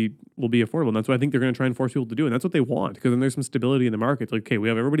will be affordable. And that's what I think they're going to try and force people to do. And that's what they want, because then there's some stability in the market. Like, okay, we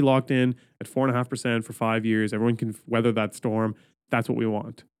have everybody locked in at 4.5% for 5 years. Everyone can weather that storm. That's what we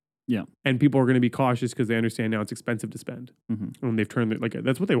want. Yeah. And people are going to be cautious because they understand now it's expensive to spend. Mm-hmm. And they've turned it, like,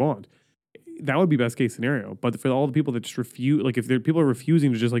 that's what they want. That would be best case scenario. But for all the people that just refuse, like if people are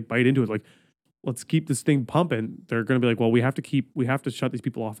refusing to just like bite into it, like, let's keep this thing pumping, they're going to be like, well, we have to shut these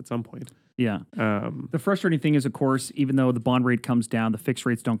people off at some point. Yeah. The frustrating thing is, of course, even though the bond rate comes down, the fixed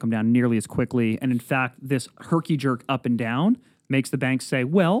rates don't come down nearly as quickly. And in fact, this herky jerk up and down makes the banks say,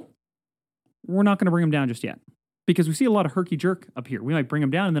 well, we're not going to bring them down just yet. Because we see a lot of herky jerk up here. We might bring them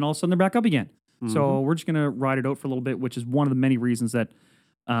down and then all of a sudden they're back up again. Mm-hmm. So we're just going to ride it out for a little bit, which is one of the many reasons that,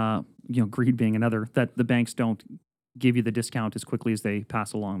 greed being another, that the banks don't give you the discount as quickly as they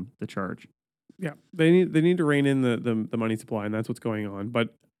pass along the charge. Yeah, they need to rein in the money supply, and that's what's going on.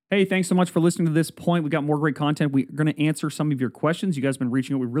 But hey, thanks so much for listening to this point. We got more great content. We're going to answer some of your questions. You guys have been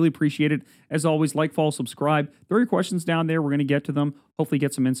reaching out. We really appreciate it. As always, like, follow, subscribe. Throw your questions down there. We're going to get to them. Hopefully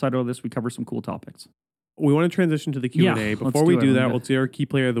get some insight out of this. We cover some cool topics. We want to transition to the Q&A. Yeah, Before we do that, let's see our key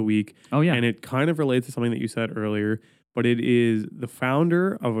player of the week. Oh, yeah. And it kind of relates to something that you said earlier, but it is the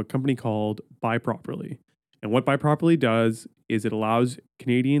founder of a company called Buy Properly. And what Buy Properly does is it allows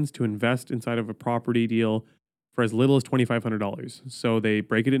Canadians to invest inside of a property deal for as little as $2,500. So they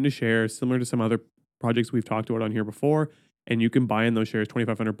break it into shares, similar to some other projects we've talked about on here before, and you can buy in those shares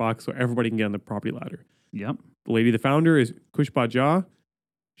 $2,500 so everybody can get on the property ladder. Yep. The founder is Kushba Jha.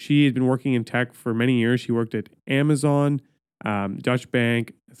 She had been working in tech for many years. She worked at Amazon, Dutch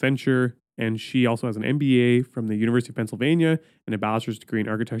Bank, Accenture, and she also has an MBA from the University of Pennsylvania and a bachelor's degree in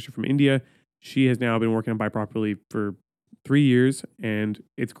architecture from India. She has now been working on Buy Properly for 3 years, and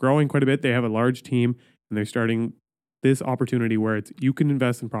it's growing quite a bit. They have a large team, and they're starting this opportunity where you can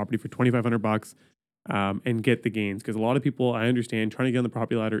invest in property for $2,500 and get the gains. Because a lot of people, I understand, trying to get on the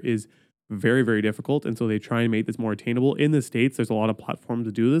property ladder is very, very difficult, and so they try and make this more attainable. In the States, there's a lot of platforms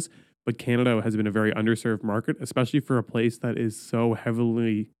to do this, but Canada has been a very underserved market, especially for a place that is so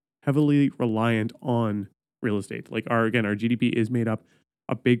heavily reliant on real estate. Like our GDP is made up.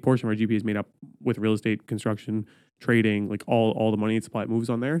 A big portion of our GDP is made up with real estate, construction, trading, like all the money and supply moves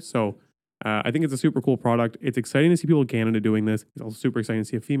on there. So I think it's a super cool product. It's exciting to see people in Canada doing this. It's also super exciting to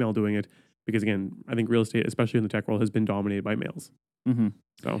see a female doing it because, again, I think real estate, especially in the tech world, has been dominated by males. Mm-hmm.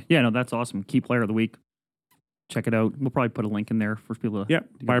 So yeah, no, that's awesome. Key player of the week. Check it out. We'll probably put a link in there for people to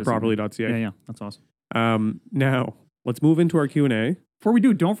buyproperly.ca. Yeah, that's awesome. Now let's move into our Q&A. Before we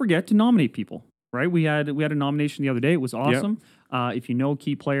do, don't forget to nominate people. Right, we had a nomination the other day. It was awesome. Yep. If you know a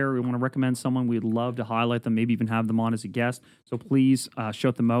key player, we want to recommend someone, we'd love to highlight them, maybe even have them on as a guest. So please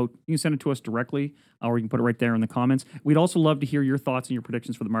shout them out. You can send it to us directly, or you can put it right there in the comments. We'd also love to hear your thoughts and your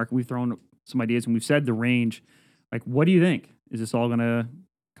predictions for the market. We've thrown some ideas, and we've said the range. Like, what do you think? Is this all going to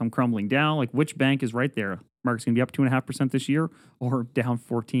come crumbling down? Like, which bank is right there? Market's going to be up 2.5% this year, or down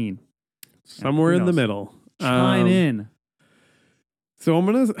 14%? Somewhere in the middle. Chime in. So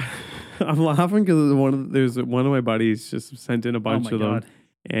I'm laughing because there's one of my buddies just sent in a bunch of them,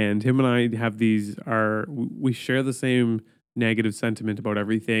 and him and I have we share the same negative sentiment about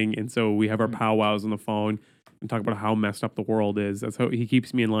everything, and so we have our powwows on the phone and talk about how messed up the world is. That's how he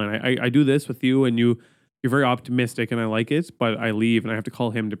keeps me in line. I do this with you, and you're very optimistic, and I like it, but I leave, and I have to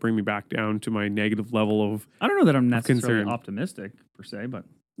call him to bring me back down to my negative level of. I don't know that I'm necessarily optimistic per se, but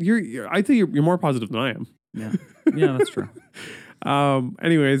I think you're more positive than I am. Yeah, that's true.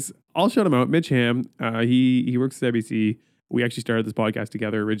 Anyways, I'll shout him out. Mitch Ham, he works at CIBC. We actually started this podcast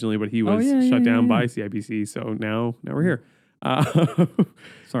together originally, but he was shut down by CIBC. So now we're here.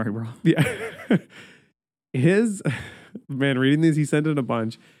 Sorry, bro. Yeah. Reading these, he sent in a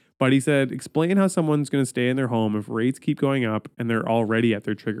bunch, but he said, explain how someone's going to stay in their home if rates keep going up and they're already at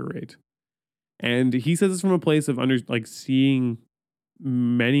their trigger rate. And he says this from a place of seeing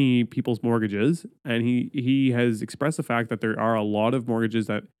many people's mortgages, and he has expressed the fact that there are a lot of mortgages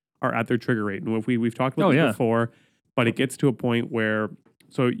that are at their trigger rate. And we've talked about this before, but it gets to a point where,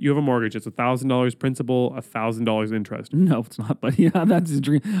 so you have a mortgage, it's $1,000 principal, $1,000 interest. No, it's not, but yeah, that's his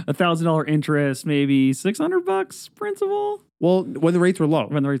dream. $1,000 interest, maybe $600 principal. Well, when the rates were low.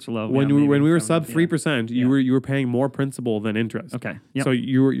 When we were sub 3%, you were paying more principal than interest. Okay. Yep. So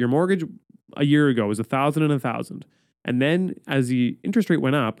your mortgage a year ago was $1,000 and $1,000. And then as the interest rate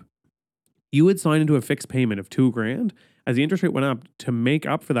went up, You would sign into a fixed payment of $2,000. As the interest rate went up, to make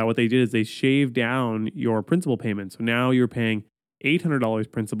up for that, what they did is they shaved down your principal payment. So now you're paying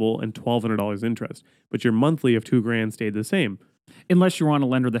 $800 principal and $1,200 interest, but your monthly of $2,000 stayed the same. Unless you're on a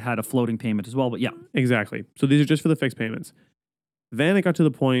lender that had a floating payment as well, but yeah. Exactly. So these are just for the fixed payments. Then it got to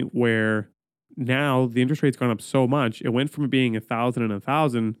the point where now the interest rate's gone up so much, it went from being $1,000 and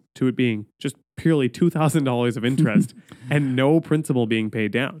 $1,000 to it being just purely $2,000 of interest and no principal being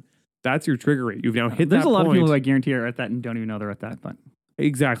paid down. That's your trigger rate. You've now hit There's that a lot point. of people who I guarantee are at that and don't even know they're at that. But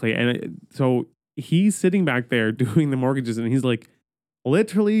Exactly. And so he's sitting back there doing the mortgages and he's like,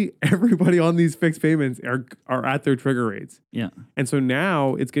 literally everybody on these fixed payments are at their trigger rates. yeah. And so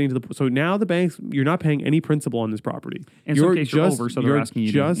now it's getting to so now the banks, you're not paying any principal on this property. In some case, you're over, so they're asking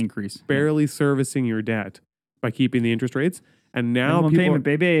you to increase. Barely servicing your debt by keeping the interest rates. And now Minimum payment,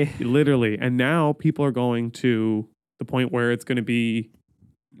 baby. Literally. And now people are going to the point where it's going to be,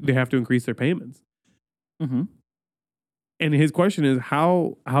 they have to increase their payments. Mm-hmm. And his question is,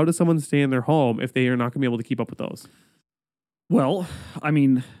 how does someone stay in their home if they are not going to be able to keep up with those? Well, I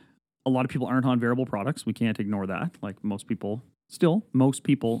mean, a lot of people aren't on variable products. We can't ignore that. Like most people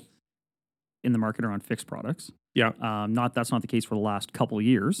in the market are on fixed products. Yeah. That's not the case for the last couple of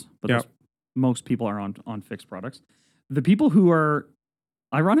years, but Yeah. most people are on fixed products. The people who are,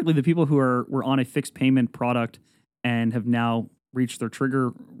 ironically, were on a fixed payment product and have now reached their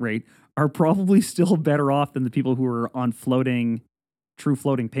trigger rate are probably still better off than the people who are on true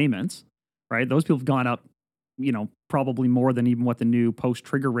floating payments, right? Those people have gone up, probably more than even what the new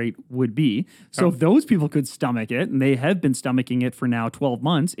post-trigger rate would be. So if those people could stomach it, and they have been stomaching it for now 12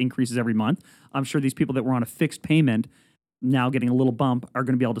 months, increases every month, I'm sure these people that were on a fixed payment now getting a little bump are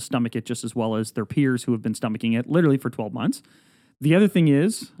going to be able to stomach it just as well as their peers who have been stomaching it literally for 12 months. The other thing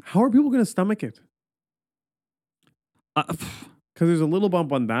is, how are people going to stomach it? Because there's a little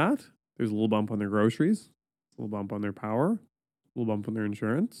bump on that. There's a little bump on their groceries, a little bump on their power, a little bump on their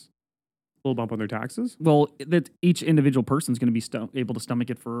insurance, a little bump on their taxes. Well, that each individual person is going to be able to stomach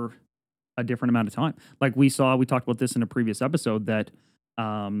it for a different amount of time. Like we talked about this in a previous episode that,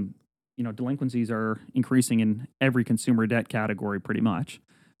 delinquencies are increasing in every consumer debt category pretty much.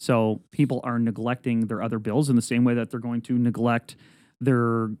 So people are neglecting their other bills in the same way that they're going to neglect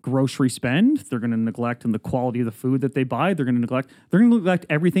their grocery spend. They're going to neglect the quality of the food that they buy. They're going to neglect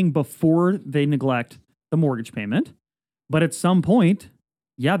everything before they neglect the mortgage payment. But at some point,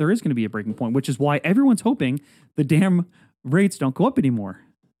 yeah, there is going to be a breaking point, which is why everyone's hoping the damn rates don't go up anymore.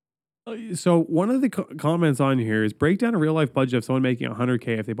 So one of the comments on here is break down a real life budget of someone making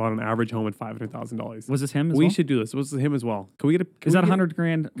 $100K if they bought an average home at $500,000. Was this him as we well? should do this. Was this him as well? Can we get a? Is that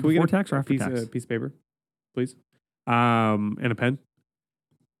 $100,000 before tax or after tax? Piece of paper, please, and a pen.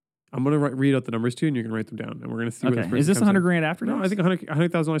 I'm gonna read out the numbers to you, and you can write them down, and we're gonna see. Okay. Is this $100,000 after tax? No, I think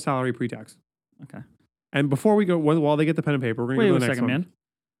 $100,000 salary pre-tax. Okay. And before we go, while they get the pen and paper, we're gonna go to the next one. Man.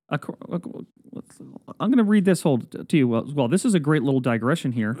 I'm going to read this whole to you as well. This is a great little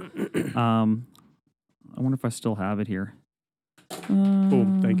digression here. I wonder if I still have it here.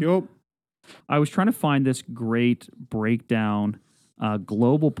 Boom. Thank you. I was trying to find this great breakdown.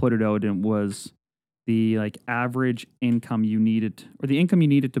 Global put it out, and it was the average income you needed, or the income you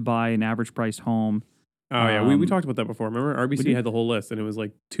needed to buy an average priced home. Oh yeah, we talked about that before. Remember, RBC had the whole list, and it was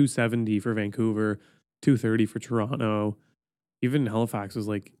like $270 for Vancouver, $230 for Toronto. Even Halifax was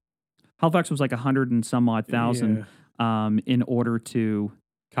like 100 and some odd thousand. In order to.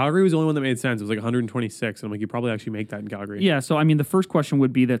 Calgary was the only one that made sense. It was like 126, and I'm like, you probably actually make that in Calgary. Yeah, so I mean, the first question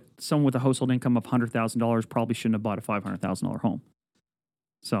would be that someone with a household income of $100,000 probably shouldn't have bought a $500,000 home.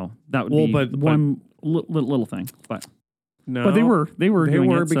 So that would be one little thing, but no, but they were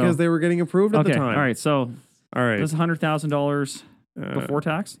doing it, because they were getting approved at the time. All right, so this is $100,000 before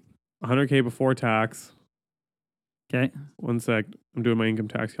tax. $100K before tax. Okay. 1 sec. I'm doing my income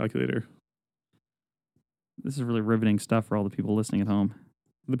tax calculator. This is really riveting stuff for all the people listening at home.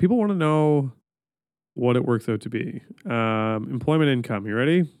 The people want to know what it works out to be. Employment income. You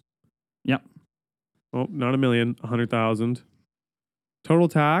ready? Yep. Oh, not $1 million. 100,000. Total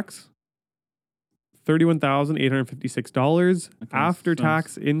tax. $31,856. Okay, After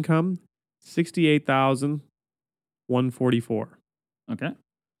tax income. $68,144. Okay.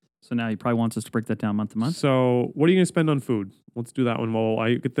 So now he probably wants us to break that down month to month. So what are you going to spend on food? Let's do that one while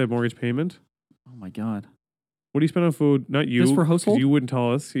I get the mortgage payment. Oh my God. What do you spend on food? Not you. This for household? You wouldn't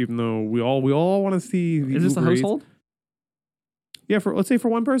tell us, even though we all want to see. Is this a household? Yeah, let's say for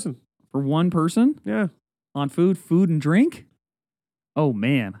one person. For one person? Yeah. On food and drink? Oh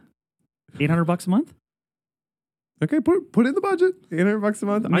man. $800 a month? Okay, put in the budget. $800 a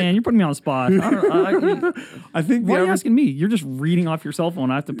month. Man, you're putting me on the spot. I think. Why are you asking me? You're just reading off your cell phone.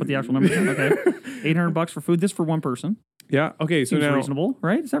 I have to put the actual numbers in. Okay, $800 for food. This for one person. Yeah. Okay. So Seems now reasonable,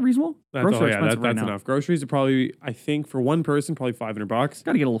 right? Is that reasonable? That's enough. Groceries are probably, I think, for one person, probably $500.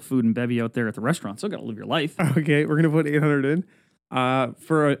 Got to get a little food and bevy out there at the restaurant. Still got to live your life. Okay, we're gonna put 800 in.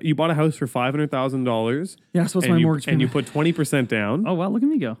 You bought a house for $500,000. Yeah, so what's my mortgage payment? And you put 20% down. Oh wow, look at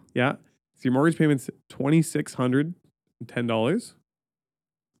me go. Yeah. So your mortgage payment's $2,610.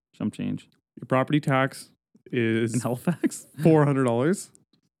 Some change. Your property tax is In Halifax? $400.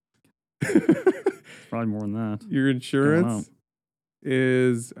 Probably more than that. Your insurance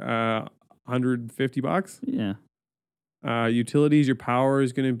is $150. Yeah. Utilities, your power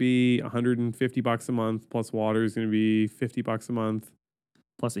is going to be $150 a month, plus water is going to be $50 a month.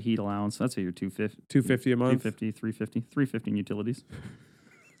 Plus a heat allowance. That's your $250 $250 a month. $250, $350 in utilities.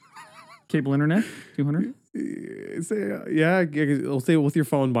 Cable internet, $200. We'll say with your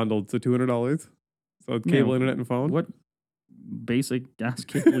phone bundled, so $200. So it's cable, internet, and phone. What basic gas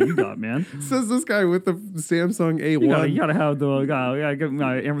cable you got, man? Says this guy with the Samsung A1. You gotta have the get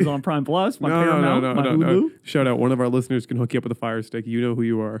my Amazon Prime Plus, my Paramount, my no. Hulu. Shout out, one of our listeners can hook you up with a Fire Stick. You know who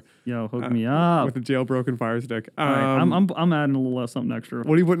you are. Yo, hook me up with a jailbroken Fire Stick. All right, I'm adding a little something extra.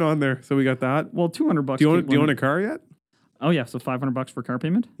 What are you putting on there? So we got that. Well, $200. Do you own a car yet? Oh yeah, so $500 for car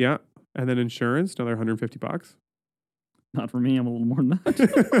payment. Yeah, and then insurance, another $150. Not for me. I'm a little more than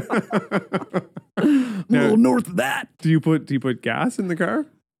that. A little north of that. Do you put gas in the car?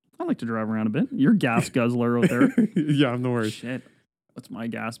 I like to drive around a bit. You're a gas guzzler out there. Yeah, I'm the worst. Shit. What's my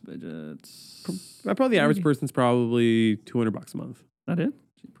gas budget? Probably the average person's probably $200 a month. That it?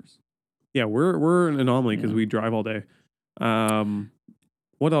 Jeepers. Yeah, we're an anomaly because we drive all day.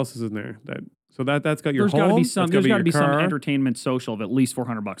 What else is in there? That's got your There's home. There's got to be some entertainment social of at least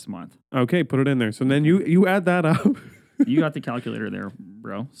 $400 a month. Okay, put it in there. So then you add that up. You got the calculator there,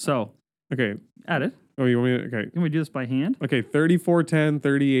 bro. So okay, add it. Oh, you want me to, okay. Can we do this by hand? Okay, 3410,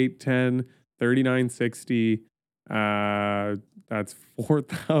 3810, 3960. That's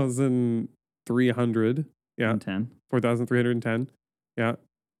 4,300. Yeah. 10. 4,310. Yeah.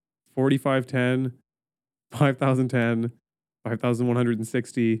 4510, 5,010,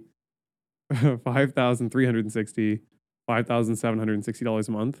 5,160, 5,360, $5,760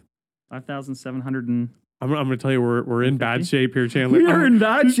 a month. 5,700 and I'm going to tell you we're in bad shape here, Chandler. We are in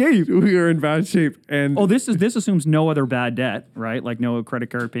bad shape. We are in bad shape. And this assumes no other bad debt, right? Like no credit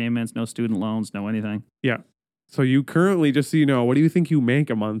card payments, no student loans, no anything. Yeah. So you currently, just so you know, what do you think you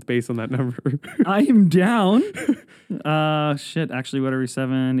make a month based on that number? I am down. Actually, whatever,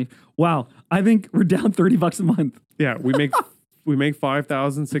 70. Wow. I think we're down $30 a month. Yeah, we make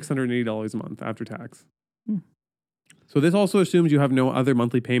 $5,680 a month after tax. So this also assumes you have no other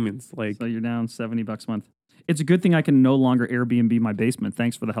monthly payments. So you're down $70 a month. It's a good thing I can no longer Airbnb my basement.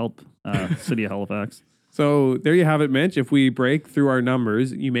 Thanks for the help, City of Halifax. So there you have it, Mitch. If we break through our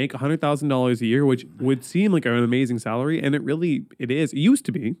numbers, you make $100,000 a year, which would seem like an amazing salary, and it is. It used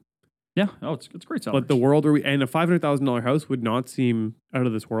to be. Yeah. Oh, it's a great salary. But the world and a $500,000 house would not seem out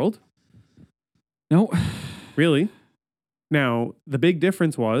of this world. No. Really? Now, the big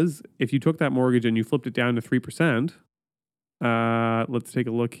difference was if you took that mortgage and you flipped it down to 3%, let's take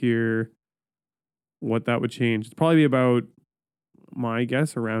a look here what that would change. It's probably about, my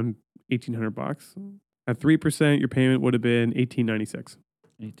guess, around $1,800. At 3%, your payment would have been $1,896.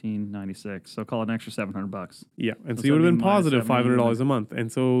 $1,896. So call it an extra $700. Yeah, and so you would have been positive $500 a month,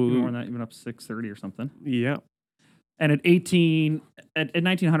 and so more than that, even up $630 or something. Yeah, and at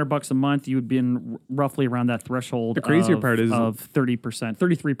 $1,900 a month, you would be in roughly around that threshold. The crazier part is of 30%,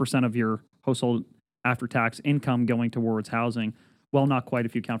 33% of your household after tax income going towards housing. Well, not quite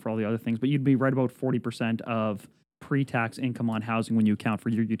if you account for all the other things, but you'd be right about 40% of pre-tax income on housing when you account for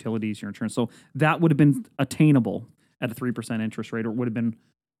your utilities, your insurance. So that would have been attainable at a 3% interest rate, or would have been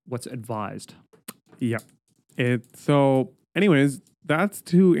what's advised. Yeah. So anyways, that's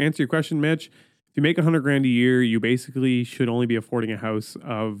to answer your question, Mitch. If you make $100,000 a year, you basically should only be affording a house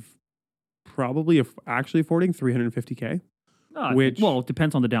of probably actually affording $350K. Well, it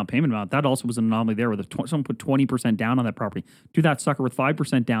depends on the down payment amount. That also was an anomaly there, where someone put 20% down on that property. Do that sucker with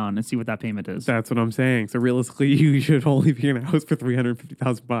 5% down and see what that payment is. That's what I'm saying. So realistically, you should only be in a house for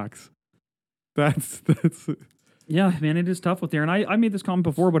 $350,000. That's. Yeah, man, it is tough with there. And I made this comment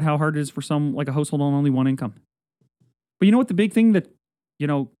before about how hard it is for some, like a household on only one income. But you know what? The big thing that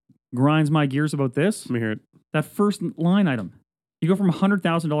grinds my gears about this. Let me hear it. That first line item. You go from $100,000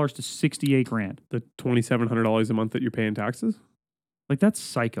 to $68,000. The $2,700 a month that you're paying taxes? Like, that's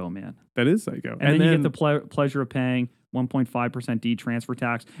psycho, man. That is psycho. And then you get the pleasure of paying 1.5% D transfer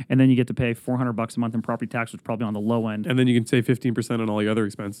tax, and then you get to pay $400 a month in property tax, which is probably on the low end. And then you can save 15% on all your other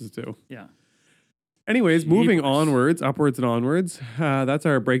expenses too. Yeah. Anyways, moving onwards, upwards and onwards. That's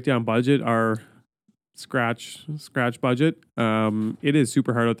our breakdown budget, our scratch budget. It is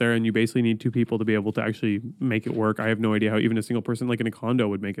super hard out there, and you basically need 2 people to be able to actually make it work. I have no idea how even a single person like in a condo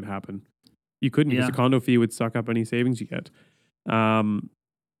would make it happen. You couldn't, because the condo fee would suck up any savings you get.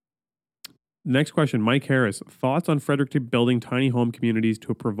 Next question, Mike Harris. Thoughts on Fredericton building tiny home communities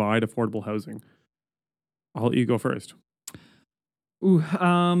to provide affordable housing? I'll let you go first. Ooh,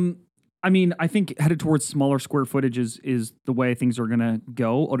 I mean, I think headed towards smaller square footage is the way things are going to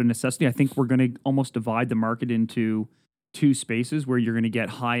go out of necessity. I think we're going to almost divide the market into 2 spaces where you're going to get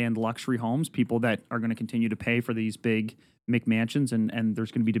high-end luxury homes, people that are going to continue to pay for these big McMansions, and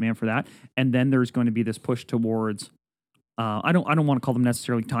there's going to be demand for that. And then there's going to be this push towards I don't want to call them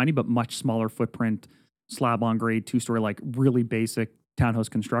necessarily tiny, but much smaller footprint, slab on grade, 2-story, like really basic townhouse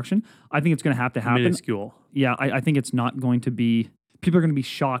construction. I think it's going to happen. Minuscule. Yeah, I think it's not going to be. People are going to be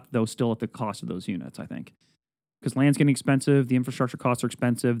shocked though, still at the cost of those units. I think because land's getting expensive, the infrastructure costs are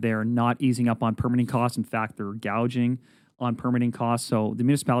expensive. They're not easing up on permitting costs. In fact, they're gouging on permitting costs. So the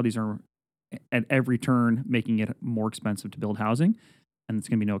municipalities are at every turn making it more expensive to build housing, and it's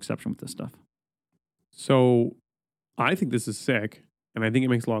going to be no exception with this stuff. So I think this is sick, and I think it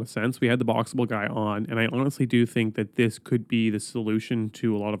makes a lot of sense. We had the Boxable guy on, and I honestly do think that this could be the solution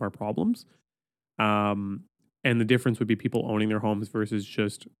to a lot of our problems. And the difference would be people owning their homes versus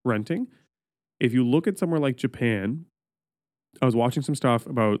just renting. If you look at somewhere like Japan, I was watching some stuff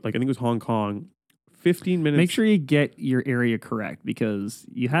about, like, I think it was Hong Kong, 15 minutes. Make sure you get your area correct, because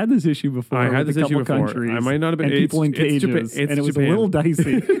you had this issue before. I had this issue before. Countries I might not have been. And people in cages, and it was a little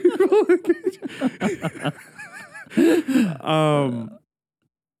dicey.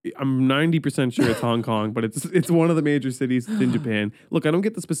 I'm 90% sure it's Hong Kong, but it's one of the major cities in Japan. Look, I don't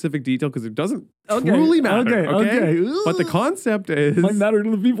get the specific detail because it doesn't truly matter. Okay. But the concept is might matter to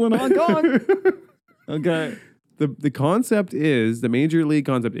the people in Hong Kong. Okay. The concept is, the major league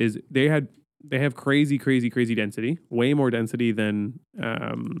concept is they have crazy density, way more density than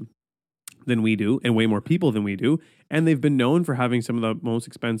we do, and way more people than we do, and they've been known for having some of the most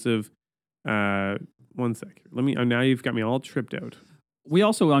expensive. One sec. Now you've got me all tripped out. I'm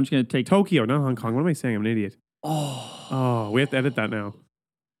just going to take Tokyo, not Hong Kong. What am I saying? I'm an idiot. Oh, we have to edit that now.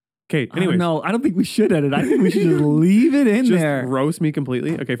 Okay, anyways. No, I don't think we should edit. I think we should just leave it in there. Just roast me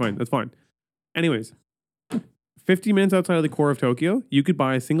completely? Okay, fine. That's fine. Anyways, 50 minutes outside of the core of Tokyo, you could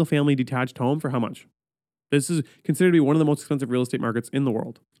buy a single-family detached home for how much? This is considered to be one of the most expensive real estate markets in the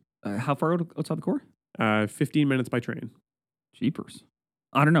world. How far outside the core? 15 minutes by train. Jeepers.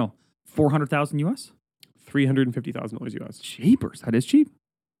 I don't know. 400,000 US? $350,000 US. Jeepers, that is cheap.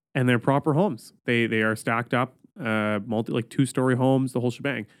 And they're proper homes. They are stacked up, 2-story homes, the whole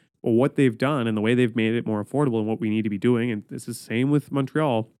shebang. Well, what they've done and the way they've made it more affordable, and what we need to be doing, and this is the same with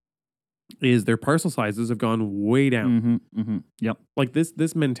Montreal, is their parcel sizes have gone way down. Yep. Like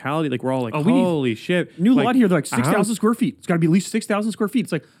this mentality, like we're all like, holy shit. New lot here, they're like 6,000 square feet. It's got to be at least 6,000 square feet.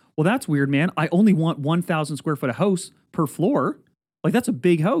 It's like, well, that's weird, man. I only want 1,000 square foot of house per floor. Like, that's a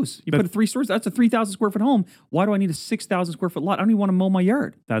big house. You put 3 stores, that's a 3,000 square foot home. Why do I need a 6,000 square foot lot? I don't even want to mow my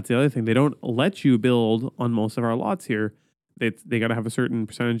yard. That's the other thing. They don't let you build on most of our lots here. They got to have a certain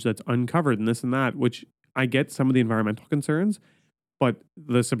percentage that's uncovered and this and that, which I get some of the environmental concerns, but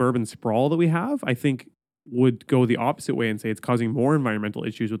the suburban sprawl that we have, I think, would go the opposite way and say it's causing more environmental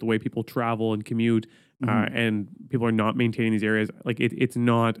issues with the way people travel and commute, and people are not maintaining these areas. Like, it's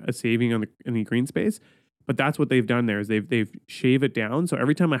not a saving on the green space. But that's what they've done there, is they've shaved it down. So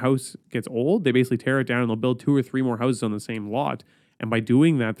every time a house gets old, they basically tear it down and they'll build 2 or 3 more houses on the same lot. And by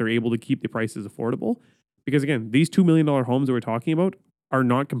doing that, they're able to keep the prices affordable. Because again, these $2 million homes that we're talking about are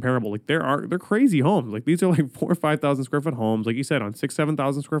not comparable. Like, they're crazy homes. Like, these are like 4,000 or 5,000 square foot homes, like you said, on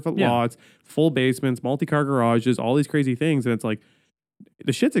 6,000-7,000 square foot lots, full basements, multi-car garages, all these crazy things. And it's like,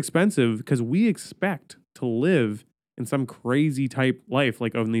 the shit's expensive because we expect to live in some crazy type life,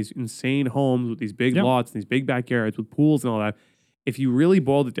 like in these insane homes with these big lots, and these big backyards with pools and all that. If you really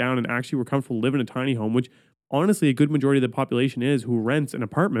boiled it down and actually were comfortable living in a tiny home, which honestly a good majority of the population is, who rents an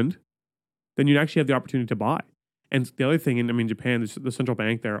apartment, then you'd actually have the opportunity to buy. And the other thing, and I mean, Japan, the central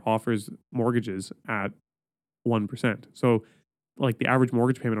bank there offers mortgages at 1%. So like the average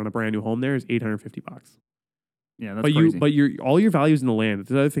mortgage payment on a brand new home there is $850. Yeah, that's crazy. But all your values in the land.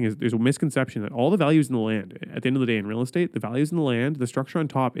 The other thing is, there's a misconception that all the values in the land, at the end of the day in real estate, the values in the land, the structure on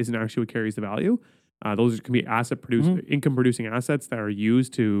top isn't actually what carries the value. Those can be income producing assets that are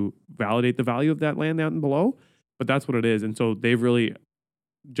used to validate the value of that land down below. But that's what it is. And so they've really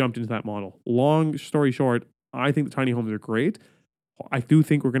jumped into that model. Long story short, I think the tiny homes are great. I do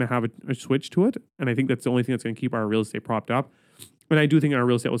think we're going to have a switch to it. And I think that's the only thing that's going to keep our real estate propped up. And I do think our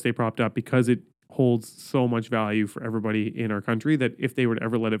real estate will stay propped up because it holds so much value for everybody in our country that if they were to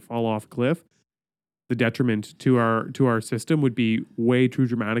ever let it fall off a cliff, the detriment to our system would be way too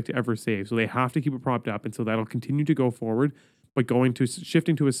dramatic to ever save. So they have to keep it propped up. And so that'll continue to go forward. But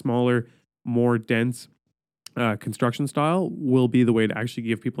shifting to a smaller, more dense construction style will be the way to actually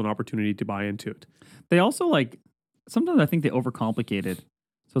give people an opportunity to buy into it. They also sometimes I think they overcomplicate it.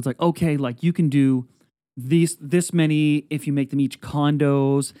 So it's like, okay, like you can do this many if you make them each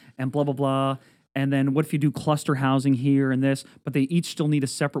condos and blah, blah, blah. And then what if you do cluster housing here and this, but they each still need a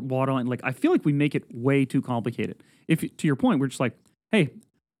separate water line? Like, I feel like we make it way too complicated. If to your point, we're just like, hey,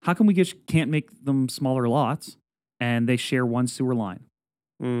 how come we can't make them smaller lots and they share one sewer line?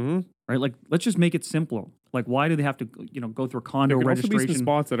 Mm-hmm. Right? Like, let's just make it simpler. Like, why do they have to, go through a condo there registration? Also be some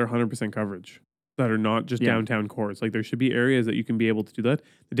spots that are 100% coverage that are not just downtown cores. Like, there should be areas that you can be able to do that.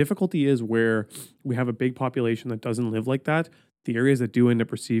 The difficulty is where we have a big population that doesn't live like that. The areas that do end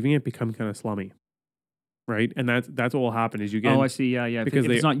up receiving it become kind of slummy. Right, and that's what will happen is you get. Oh, I see. Yeah. Because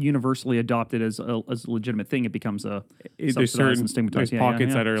if it's not universally adopted as a legitimate thing, it becomes a there's certain there's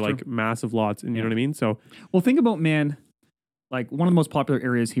pockets that are like true. Massive lots, and you know what I mean. So, well, think about like one of the most popular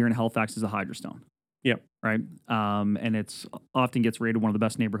areas here in Halifax is the Hydrostone. Yep. Right. And it's often gets rated one of the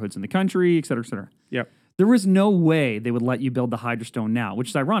best neighborhoods in the country, et cetera, et cetera. Yep. There is no way they would let you build the Hydrostone now, which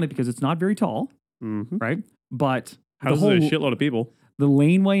is ironic because it's not very tall. Mm-hmm. Right. But houses a shitload of people. The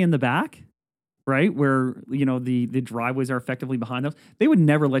laneway in the back. Right, where the driveways are effectively behind those, they would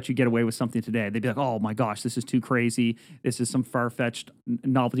never let you get away with something today. They'd be like, "Oh my gosh, this is too crazy. This is some far-fetched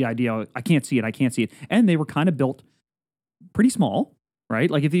novelty idea. I can't see it." And they were kind of built pretty small, right?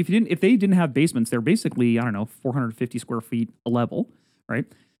 Like if they didn't have basements, they're basically 450 square feet a level, right?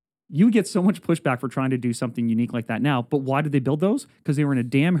 You would get so much pushback for trying to do something unique like that now. But why did they build those? Because they were in a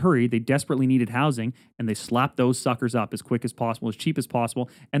damn hurry. They desperately needed housing, and they slapped those suckers up as quick as possible, as cheap as possible,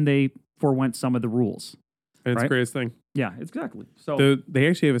 and they forewent some of the rules. And it's the greatest thing. Yeah, exactly. So they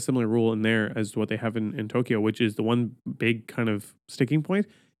actually have a similar rule in there as to what they have in Tokyo, which is the one big kind of sticking point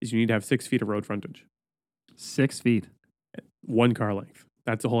is you need to have 6 feet of road frontage. 6 feet. 1 car length.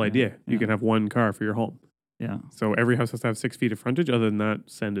 That's the whole idea. You can have 1 car for your home. Yeah. So every house has to have 6 feet of frontage. Other than that,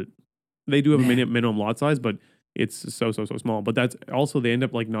 send it. They do have a minimum lot size, but it's so small. But that's also, they end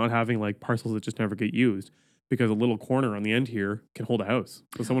up like not having like parcels that just never get used because a little corner on the end here can hold a house.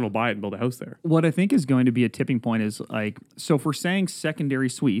 So someone will buy it and build a house there. What I think is going to be a tipping point is like, so if we're saying secondary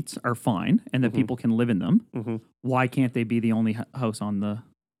suites are fine and that people can live in them, why can't they be the only house on the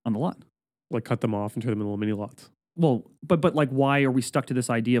lot? Like cut them off and turn them into little mini lots. Well, but like, why are we stuck to this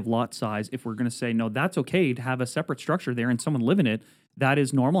idea of lot size if we're going to say, no, that's okay to have a separate structure there and someone live in it? That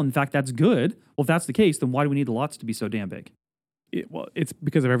is normal. In fact, that's good. Well, if that's the case, then why do we need the lots to be so damn big? It's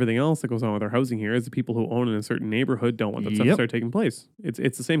because of everything else that goes on with our housing here. Is the people who own in a certain neighborhood don't want that stuff to start taking place. It's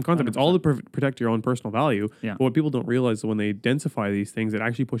the same concept. 100%. It's all to protect your own personal value. Yeah. But what people don't realize is when they densify these things, it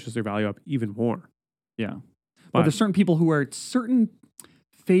actually pushes their value up even more. Yeah. But there's certain people who are at certain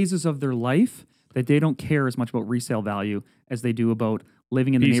phases of their life that they don't care as much about resale value as they do about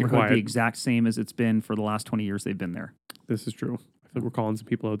living in the neighborhood the exact same as it's been for the last 20 years they've been there. This is true. I feel like we're calling some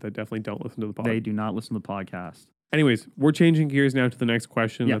people out that definitely don't listen to the podcast. They do not listen to the podcast. Anyways, we're changing gears now to the next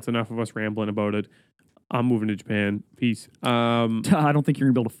question. That's enough of us rambling about it. I'm moving to Japan. Peace. I don't think you're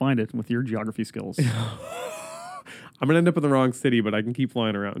going to be able to find it with your geography skills. I'm going to end up in the wrong city, but I can keep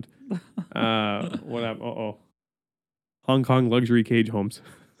flying around. What happened? Hong Kong luxury cage homes.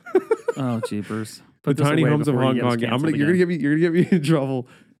 Oh, jeepers. The tiny homes of Hong Kong. You're gonna get me in trouble.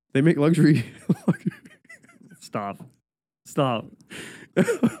 They make luxury. Stop.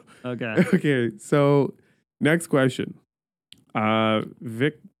 Okay. Okay. So next question.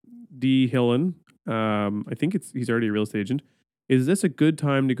 Vic D. Hillen. I think he's already a real estate agent. Is this a good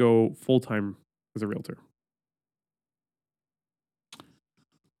time to go full time as a realtor?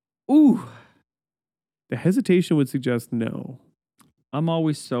 Ooh. The hesitation would suggest no. I'm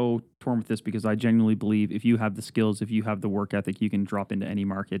always so torn with this because I genuinely believe if you have the skills, if you have the work ethic, you can drop into any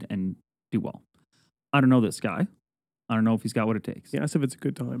market and do well. I don't know this guy. I don't know if he's got what it takes. He asked if it's a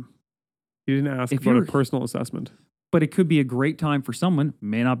good time. He didn't ask about a personal assessment. But it could be a great time for someone.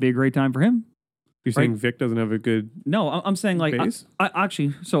 May not be a great time for him. You're saying Vic doesn't have a good No, I'm saying like I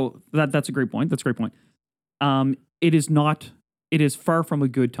actually, so that's a great point. That's a great point. It is far from a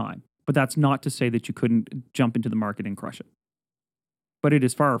good time. But that's not to say that you couldn't jump into the market and crush it. But it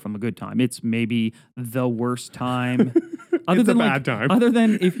is far from a good time. It's maybe the worst time. It's a bad time. Other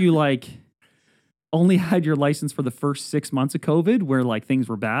than if you only had your license for the first 6 months of COVID where things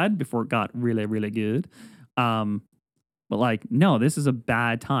were bad before it got really, really good. But like, no, this is a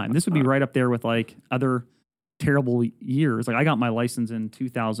bad time. This would be right up there with like other terrible years. Like I got my license in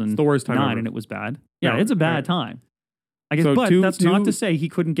 2009 It's the worst time ever. and it was bad. Yeah, No, it's a bad time. I guess, So but that's not to say he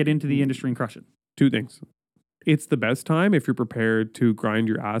couldn't get into the industry and crush it. Two things. It's the best time if you're prepared to grind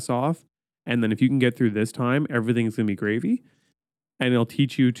your ass off. And then if you can get through this time, everything's going to be gravy. And it'll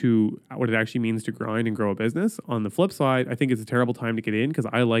teach you to what it actually means to grind and grow a business. On the flip side, I think it's a terrible time to get in because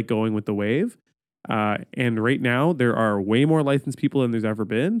I like going with the wave. And right now, there are way more licensed people than there's ever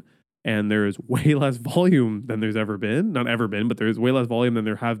been. And there's way less volume than there's ever been. Not ever been, but there's way less volume than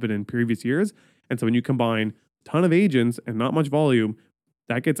there have been in previous years. And so when you combine a ton of agents and not much volume,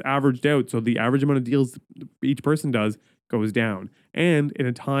 that gets averaged out. So the average amount of deals each person does goes down. And in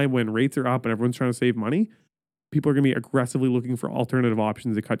a time when rates are up and everyone's trying to save money, people are going to be aggressively looking for alternative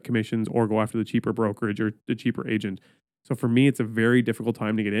options to cut commissions or go after the cheaper brokerage or the cheaper agent. So for me, it's a very difficult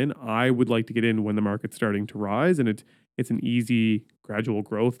time to get in. I would like to get in when the market's starting to rise and it's an easy gradual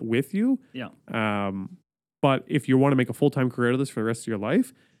growth with you. Yeah. But if you want to make a full-time career out of this for the rest of your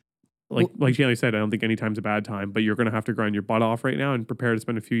life, like Shanley said, I don't think any time's a bad time, but you're going to have to grind your butt off right now and prepare to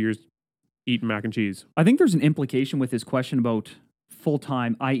spend a few years eating mac and cheese. I think there's an implication with his question about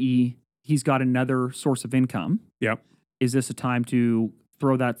full-time, i.e. he's got another source of income. Yep. Is this a time to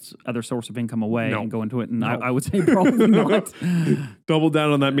throw that other source of income away and go into it? And No. I would say probably not. Double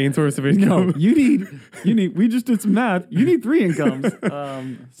down on that main source of income. No, you need, we just did some math. You need 3 incomes.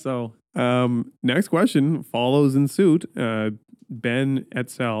 Next question follows in suit. Ben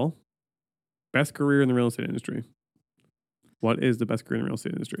Etzel, best career in the real estate industry. What is the best career in the real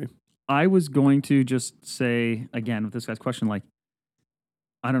estate industry? I was going to just say, again, with this guy's question, like,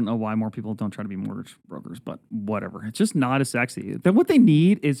 I don't know why more people don't try to be mortgage brokers, but whatever. It's just not as sexy. Then what they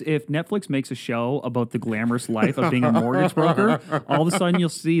need is if Netflix makes a show about the glamorous life of being a mortgage broker, all of a sudden you'll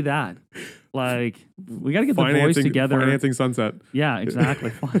see that. Like, we got to get the boys together. Financing sunset. Yeah,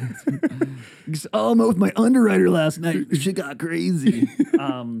 exactly. Oh, I'm out with my underwriter last night. Shit got crazy.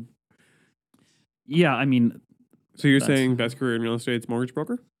 Yeah, I mean. So you're saying best career in real estate is mortgage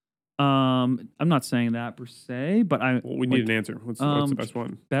broker? I'm not saying that per se, but we need an answer. What's the best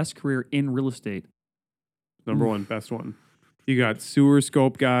one? Best career in real estate. Number one, best one. You got sewer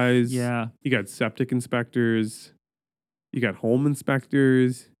scope guys. Yeah. You got septic inspectors. You got home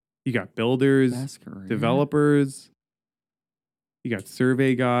inspectors. You got builders, developers. You got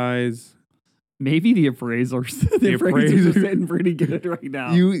survey guys. Maybe the appraisers. The appraisers are sitting pretty good right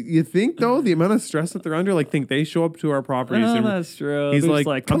now. You think though the amount of stress that they're under, like think they show up to our properties. Oh, that's true. He's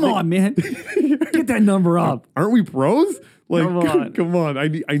like, come on, man, get that number up. Aren't we pros? Like, come on. I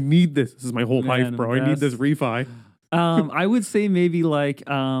need this. This is my whole life, bro. I need this refi. I would say maybe like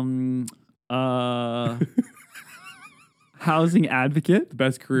housing advocate. The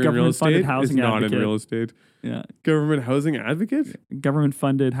best career in real estate is not in real estate. Yeah. Government housing advocate? Government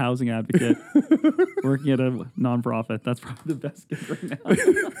funded housing advocate. Working at a nonprofit. That's probably the best gig right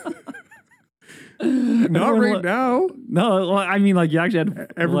now. Not right now. No, well, I mean, like, you actually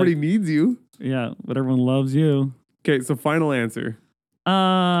had. Everybody needs you. Yeah, but everyone loves you. Okay, so final answer.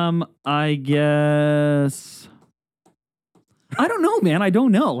 I guess. I don't know, man. I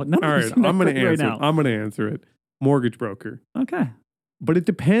don't know. All right, I'm going to answer it. I'm going to answer it. Mortgage broker. Okay. But it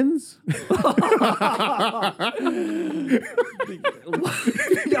depends. I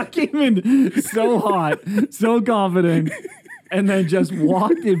came in so hot, so confident, and then just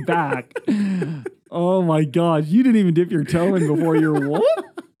walked it back. Oh my gosh. You didn't even dip your toe in before you were what?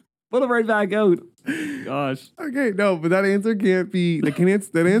 Put it right back out. Gosh. Okay, no, but that answer can't be.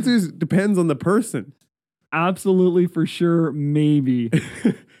 That answer depends on the person. Absolutely, for sure, maybe.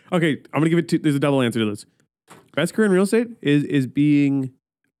 Okay, I'm going to give it there's a double answer to this. Best career in real estate is being,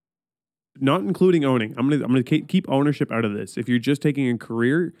 not including owning. I'm gonna keep ownership out of this. If you're just taking a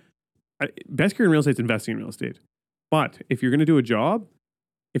career, best career in real estate is investing in real estate. But if you're gonna do a job,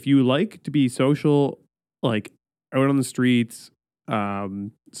 if you like to be social, like out on the streets,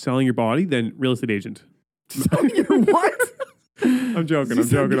 selling your body, then real estate agent. Selling your what? I'm joking.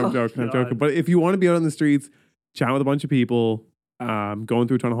 But if you want to be out on the streets, chatting with a bunch of people, going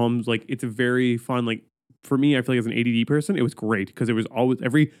through a ton of homes, like it's a very fun, like. For me, I feel like as an ADD person, it was great because it was always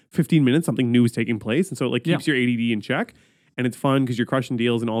every 15 minutes something new is taking place, and so it like keeps your ADD in check, and it's fun because you're crushing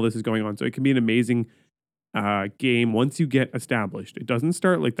deals and all this is going on. So it can be an amazing game once you get established. It doesn't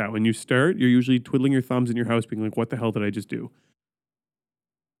start like that. When you start, you're usually twiddling your thumbs in your house, being like, "What the hell did I just do?"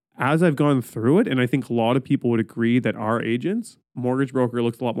 As I've gone through it, and I think a lot of people would agree that our agents, mortgage broker,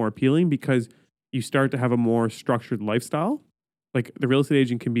 looks a lot more appealing because you start to have a more structured lifestyle. Like the real estate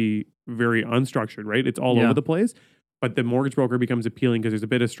agent can be very unstructured, right? It's all over the place. But the mortgage broker becomes appealing because there's a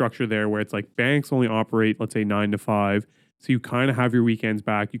bit of structure there where it's like banks only operate, let's say 9 to 5. So you kind of have your weekends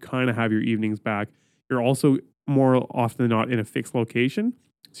back. You kind of have your evenings back. You're also more often than not in a fixed location.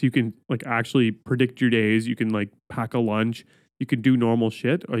 So you can like actually predict your days. You can like pack a lunch. You can do normal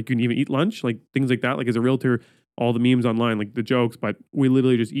shit, or you can even eat lunch, like things like that. Like as a realtor, all the memes online, like the jokes, but we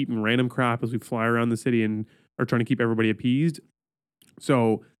literally just eating random crap as we fly around the city and are trying to keep everybody appeased.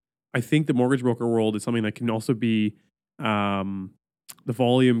 So I think the mortgage broker world is something that can also be, the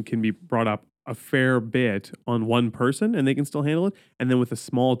volume can be brought up a fair bit on one person and they can still handle it. And then with a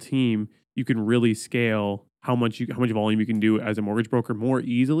small team, you can really scale how much volume you can do as a mortgage broker more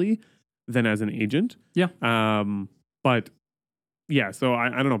easily than as an agent. Yeah. But yeah, so I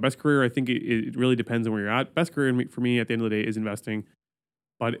don't know. Best career, I think it really depends on where you're at. Best career for me at the end of the day is investing.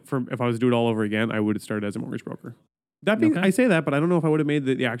 But if I was to do it all over again, I would have started as a mortgage broker. That being, I say that, but I don't know if I would have made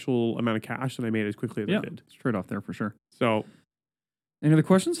the actual amount of cash that I made as quickly as I did. Straight off there for sure. So, any other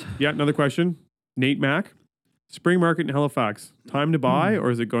questions? Yeah, another question. Nate Mack, spring market in Halifax, time to buy or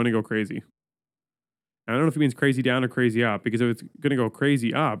is it going to go crazy? I don't know if it means crazy down or crazy up, because if it's going to go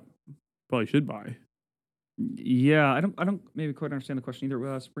crazy up, probably should buy. Yeah, I don't maybe quite understand the question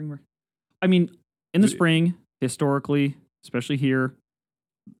either. Spring market. I mean, in the spring, historically, especially here,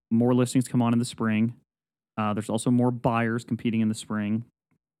 more listings come on in the spring. There's also more buyers competing in the spring.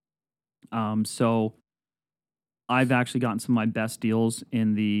 So I've actually gotten some of my best deals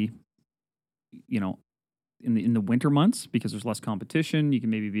in the, in the winter months because there's less competition. You can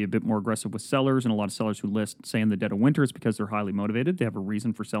maybe be a bit more aggressive with sellers, and a lot of sellers who list, say in the dead of winter, it's because they're highly motivated. They have a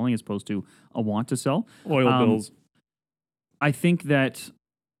reason for selling as opposed to a want to sell. Oil bills. I think that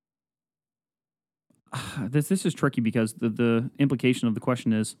this is tricky because the implication of the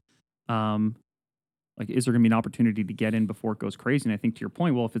question is, like, is there going to be an opportunity to get in before it goes crazy? And I think to your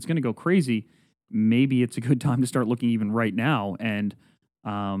point, well, if it's going to go crazy, maybe it's a good time to start looking even right now and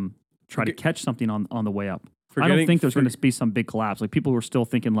try to catch something on the way up. I don't think there's going to be some big collapse. Like people who are still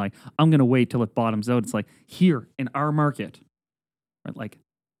thinking like, I'm going to wait till it bottoms out. It's like here in our market, right? Like,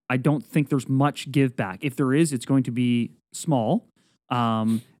 I don't think there's much give back. If there is, it's going to be small,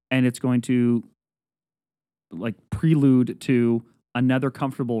 and it's going to like prelude to another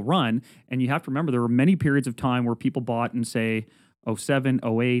comfortable run. And you have to remember there were many periods of time where people bought in, say, 07,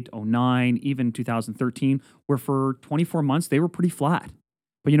 08, 09, even 2013, where for 24 months they were pretty flat.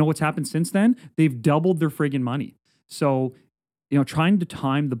 But you know what's happened since then? They've doubled their friggin' money. So, trying to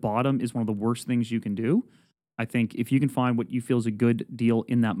time the bottom is one of the worst things you can do. I think if you can find what you feel is a good deal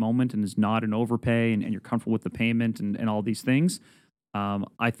in that moment and is not an overpay and you're comfortable with the payment and all these things,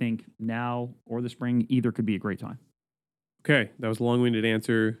 I think now or the spring either could be a great time. Okay, that was a long-winded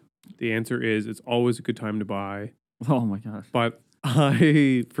answer. The answer is it's always a good time to buy. Oh my gosh. But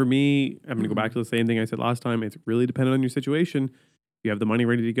for me, I'm going to go back to the same thing I said last time. It's really dependent on your situation. You have the money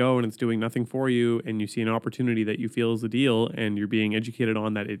ready to go and it's doing nothing for you, and you see an opportunity that you feel is a deal and you're being educated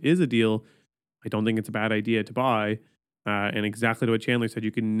on that it is a deal, I don't think it's a bad idea to buy. And exactly to what Chandler said,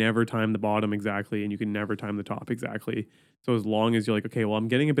 you can never time the bottom exactly and you can never time the top exactly. So as long as you're like, okay, well, I'm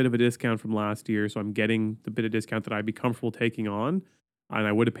getting a bit of a discount from last year, so I'm getting the bit of discount that I'd be comfortable taking on, and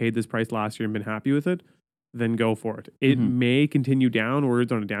I would have paid this price last year and been happy with it, then go for it. It may continue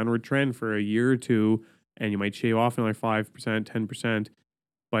downwards on a downward trend for a year or two, and you might shave off another 5%, 10%.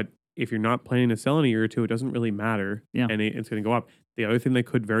 But if you're not planning to sell in a year or two, it doesn't really matter. Yeah. And it's going to go up. The other thing that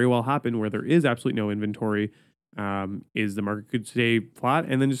could very well happen where there is absolutely no inventory is the market could stay flat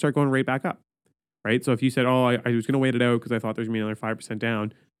and then just start going right back up. Right? So if you said, oh, I was going to wait it out because I thought there's going to be another 5%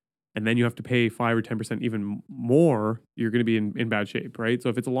 down, and then you have to pay 5 or 10% even more, you're going to be in bad shape. Right? So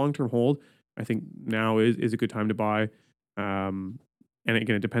if it's a long-term hold, I think now is a good time to buy. And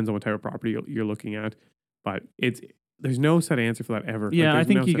again, it depends on what type of property you're looking at. But there's no set answer for that ever. Yeah, I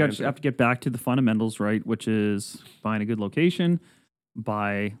think you have to get back to the fundamentals, right? Which is buying a good location,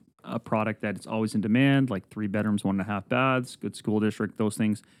 buy a product that is always in demand, like 3 bedrooms, 1.5 baths, good school district, those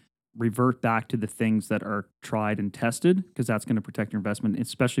things. Revert back to the things that are tried and tested, because that's going to protect your investment,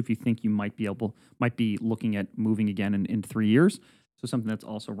 especially if you think you might be looking at moving again in 3 years. So something that's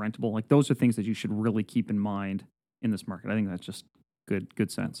also rentable. Like those are things that you should really keep in mind in this market. I think that's just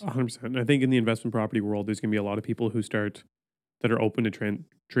good sense. 100%. I think in the investment property world, there's going to be a lot of people that are open to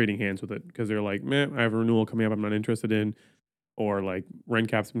trading hands with it because they're like, man, I have a renewal coming up I'm not interested in, or like rent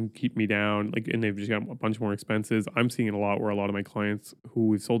caps can keep me down, like, and they've just got a bunch more expenses. I'm seeing it a lot where a lot of my clients who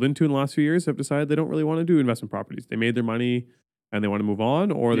we've sold into in the last few years have decided they don't really want to do investment properties. They made their money and they want to move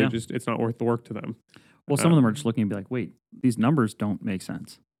on, or it's not worth the work to them. Well, some of them are just looking and be like, wait, these numbers don't make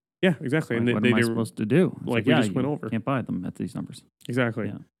sense. Yeah, exactly. Like, what am I supposed to do? Like we just went over. Can't buy them at these numbers.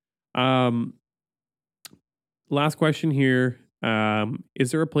 Exactly. Yeah. last question here.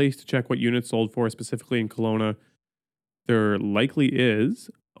 Is there a place to check what units sold for specifically in Kelowna? There likely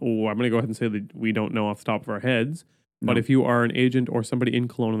is. Oh, I'm going to go ahead and say that we don't know off the top of our heads. But if you are an agent or somebody in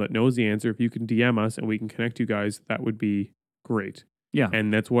Kelowna that knows the answer, if you can DM us and we can connect you guys, that would be great. Yeah.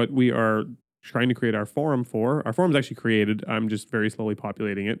 And that's what we are trying to create our forum for. Our forum's actually created. I'm just very slowly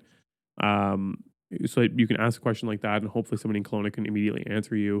populating it. So you can ask a question like that and hopefully somebody in Kelowna can immediately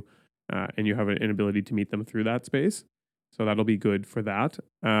answer you and you have an ability to meet them through that space. So that'll be good for that.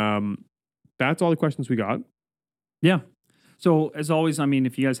 That's all the questions we got. Yeah. So as always, I mean,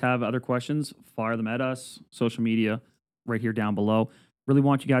 if you guys have other questions, fire them at us. Social media right here down below. Really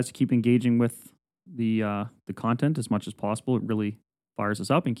want you guys to keep engaging with the content as much as possible. It really fires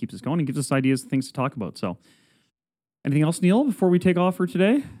us up and keeps us going and gives us ideas and things to talk about. So anything else, Neil, before we take off for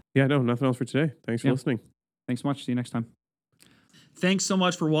today? Yeah, no, nothing else for today. Thanks for listening. Thanks so much. See you next time. Thanks so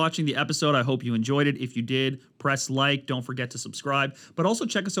much for watching the episode. I hope you enjoyed it. If you did, press like. Don't forget to subscribe. But also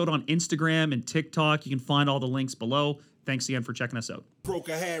check us out on Instagram and TikTok. You can find all the links below. Thanks again for checking us out. Broke,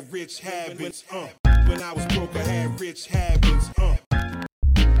 I had rich habits. When I was broke, I had rich habits.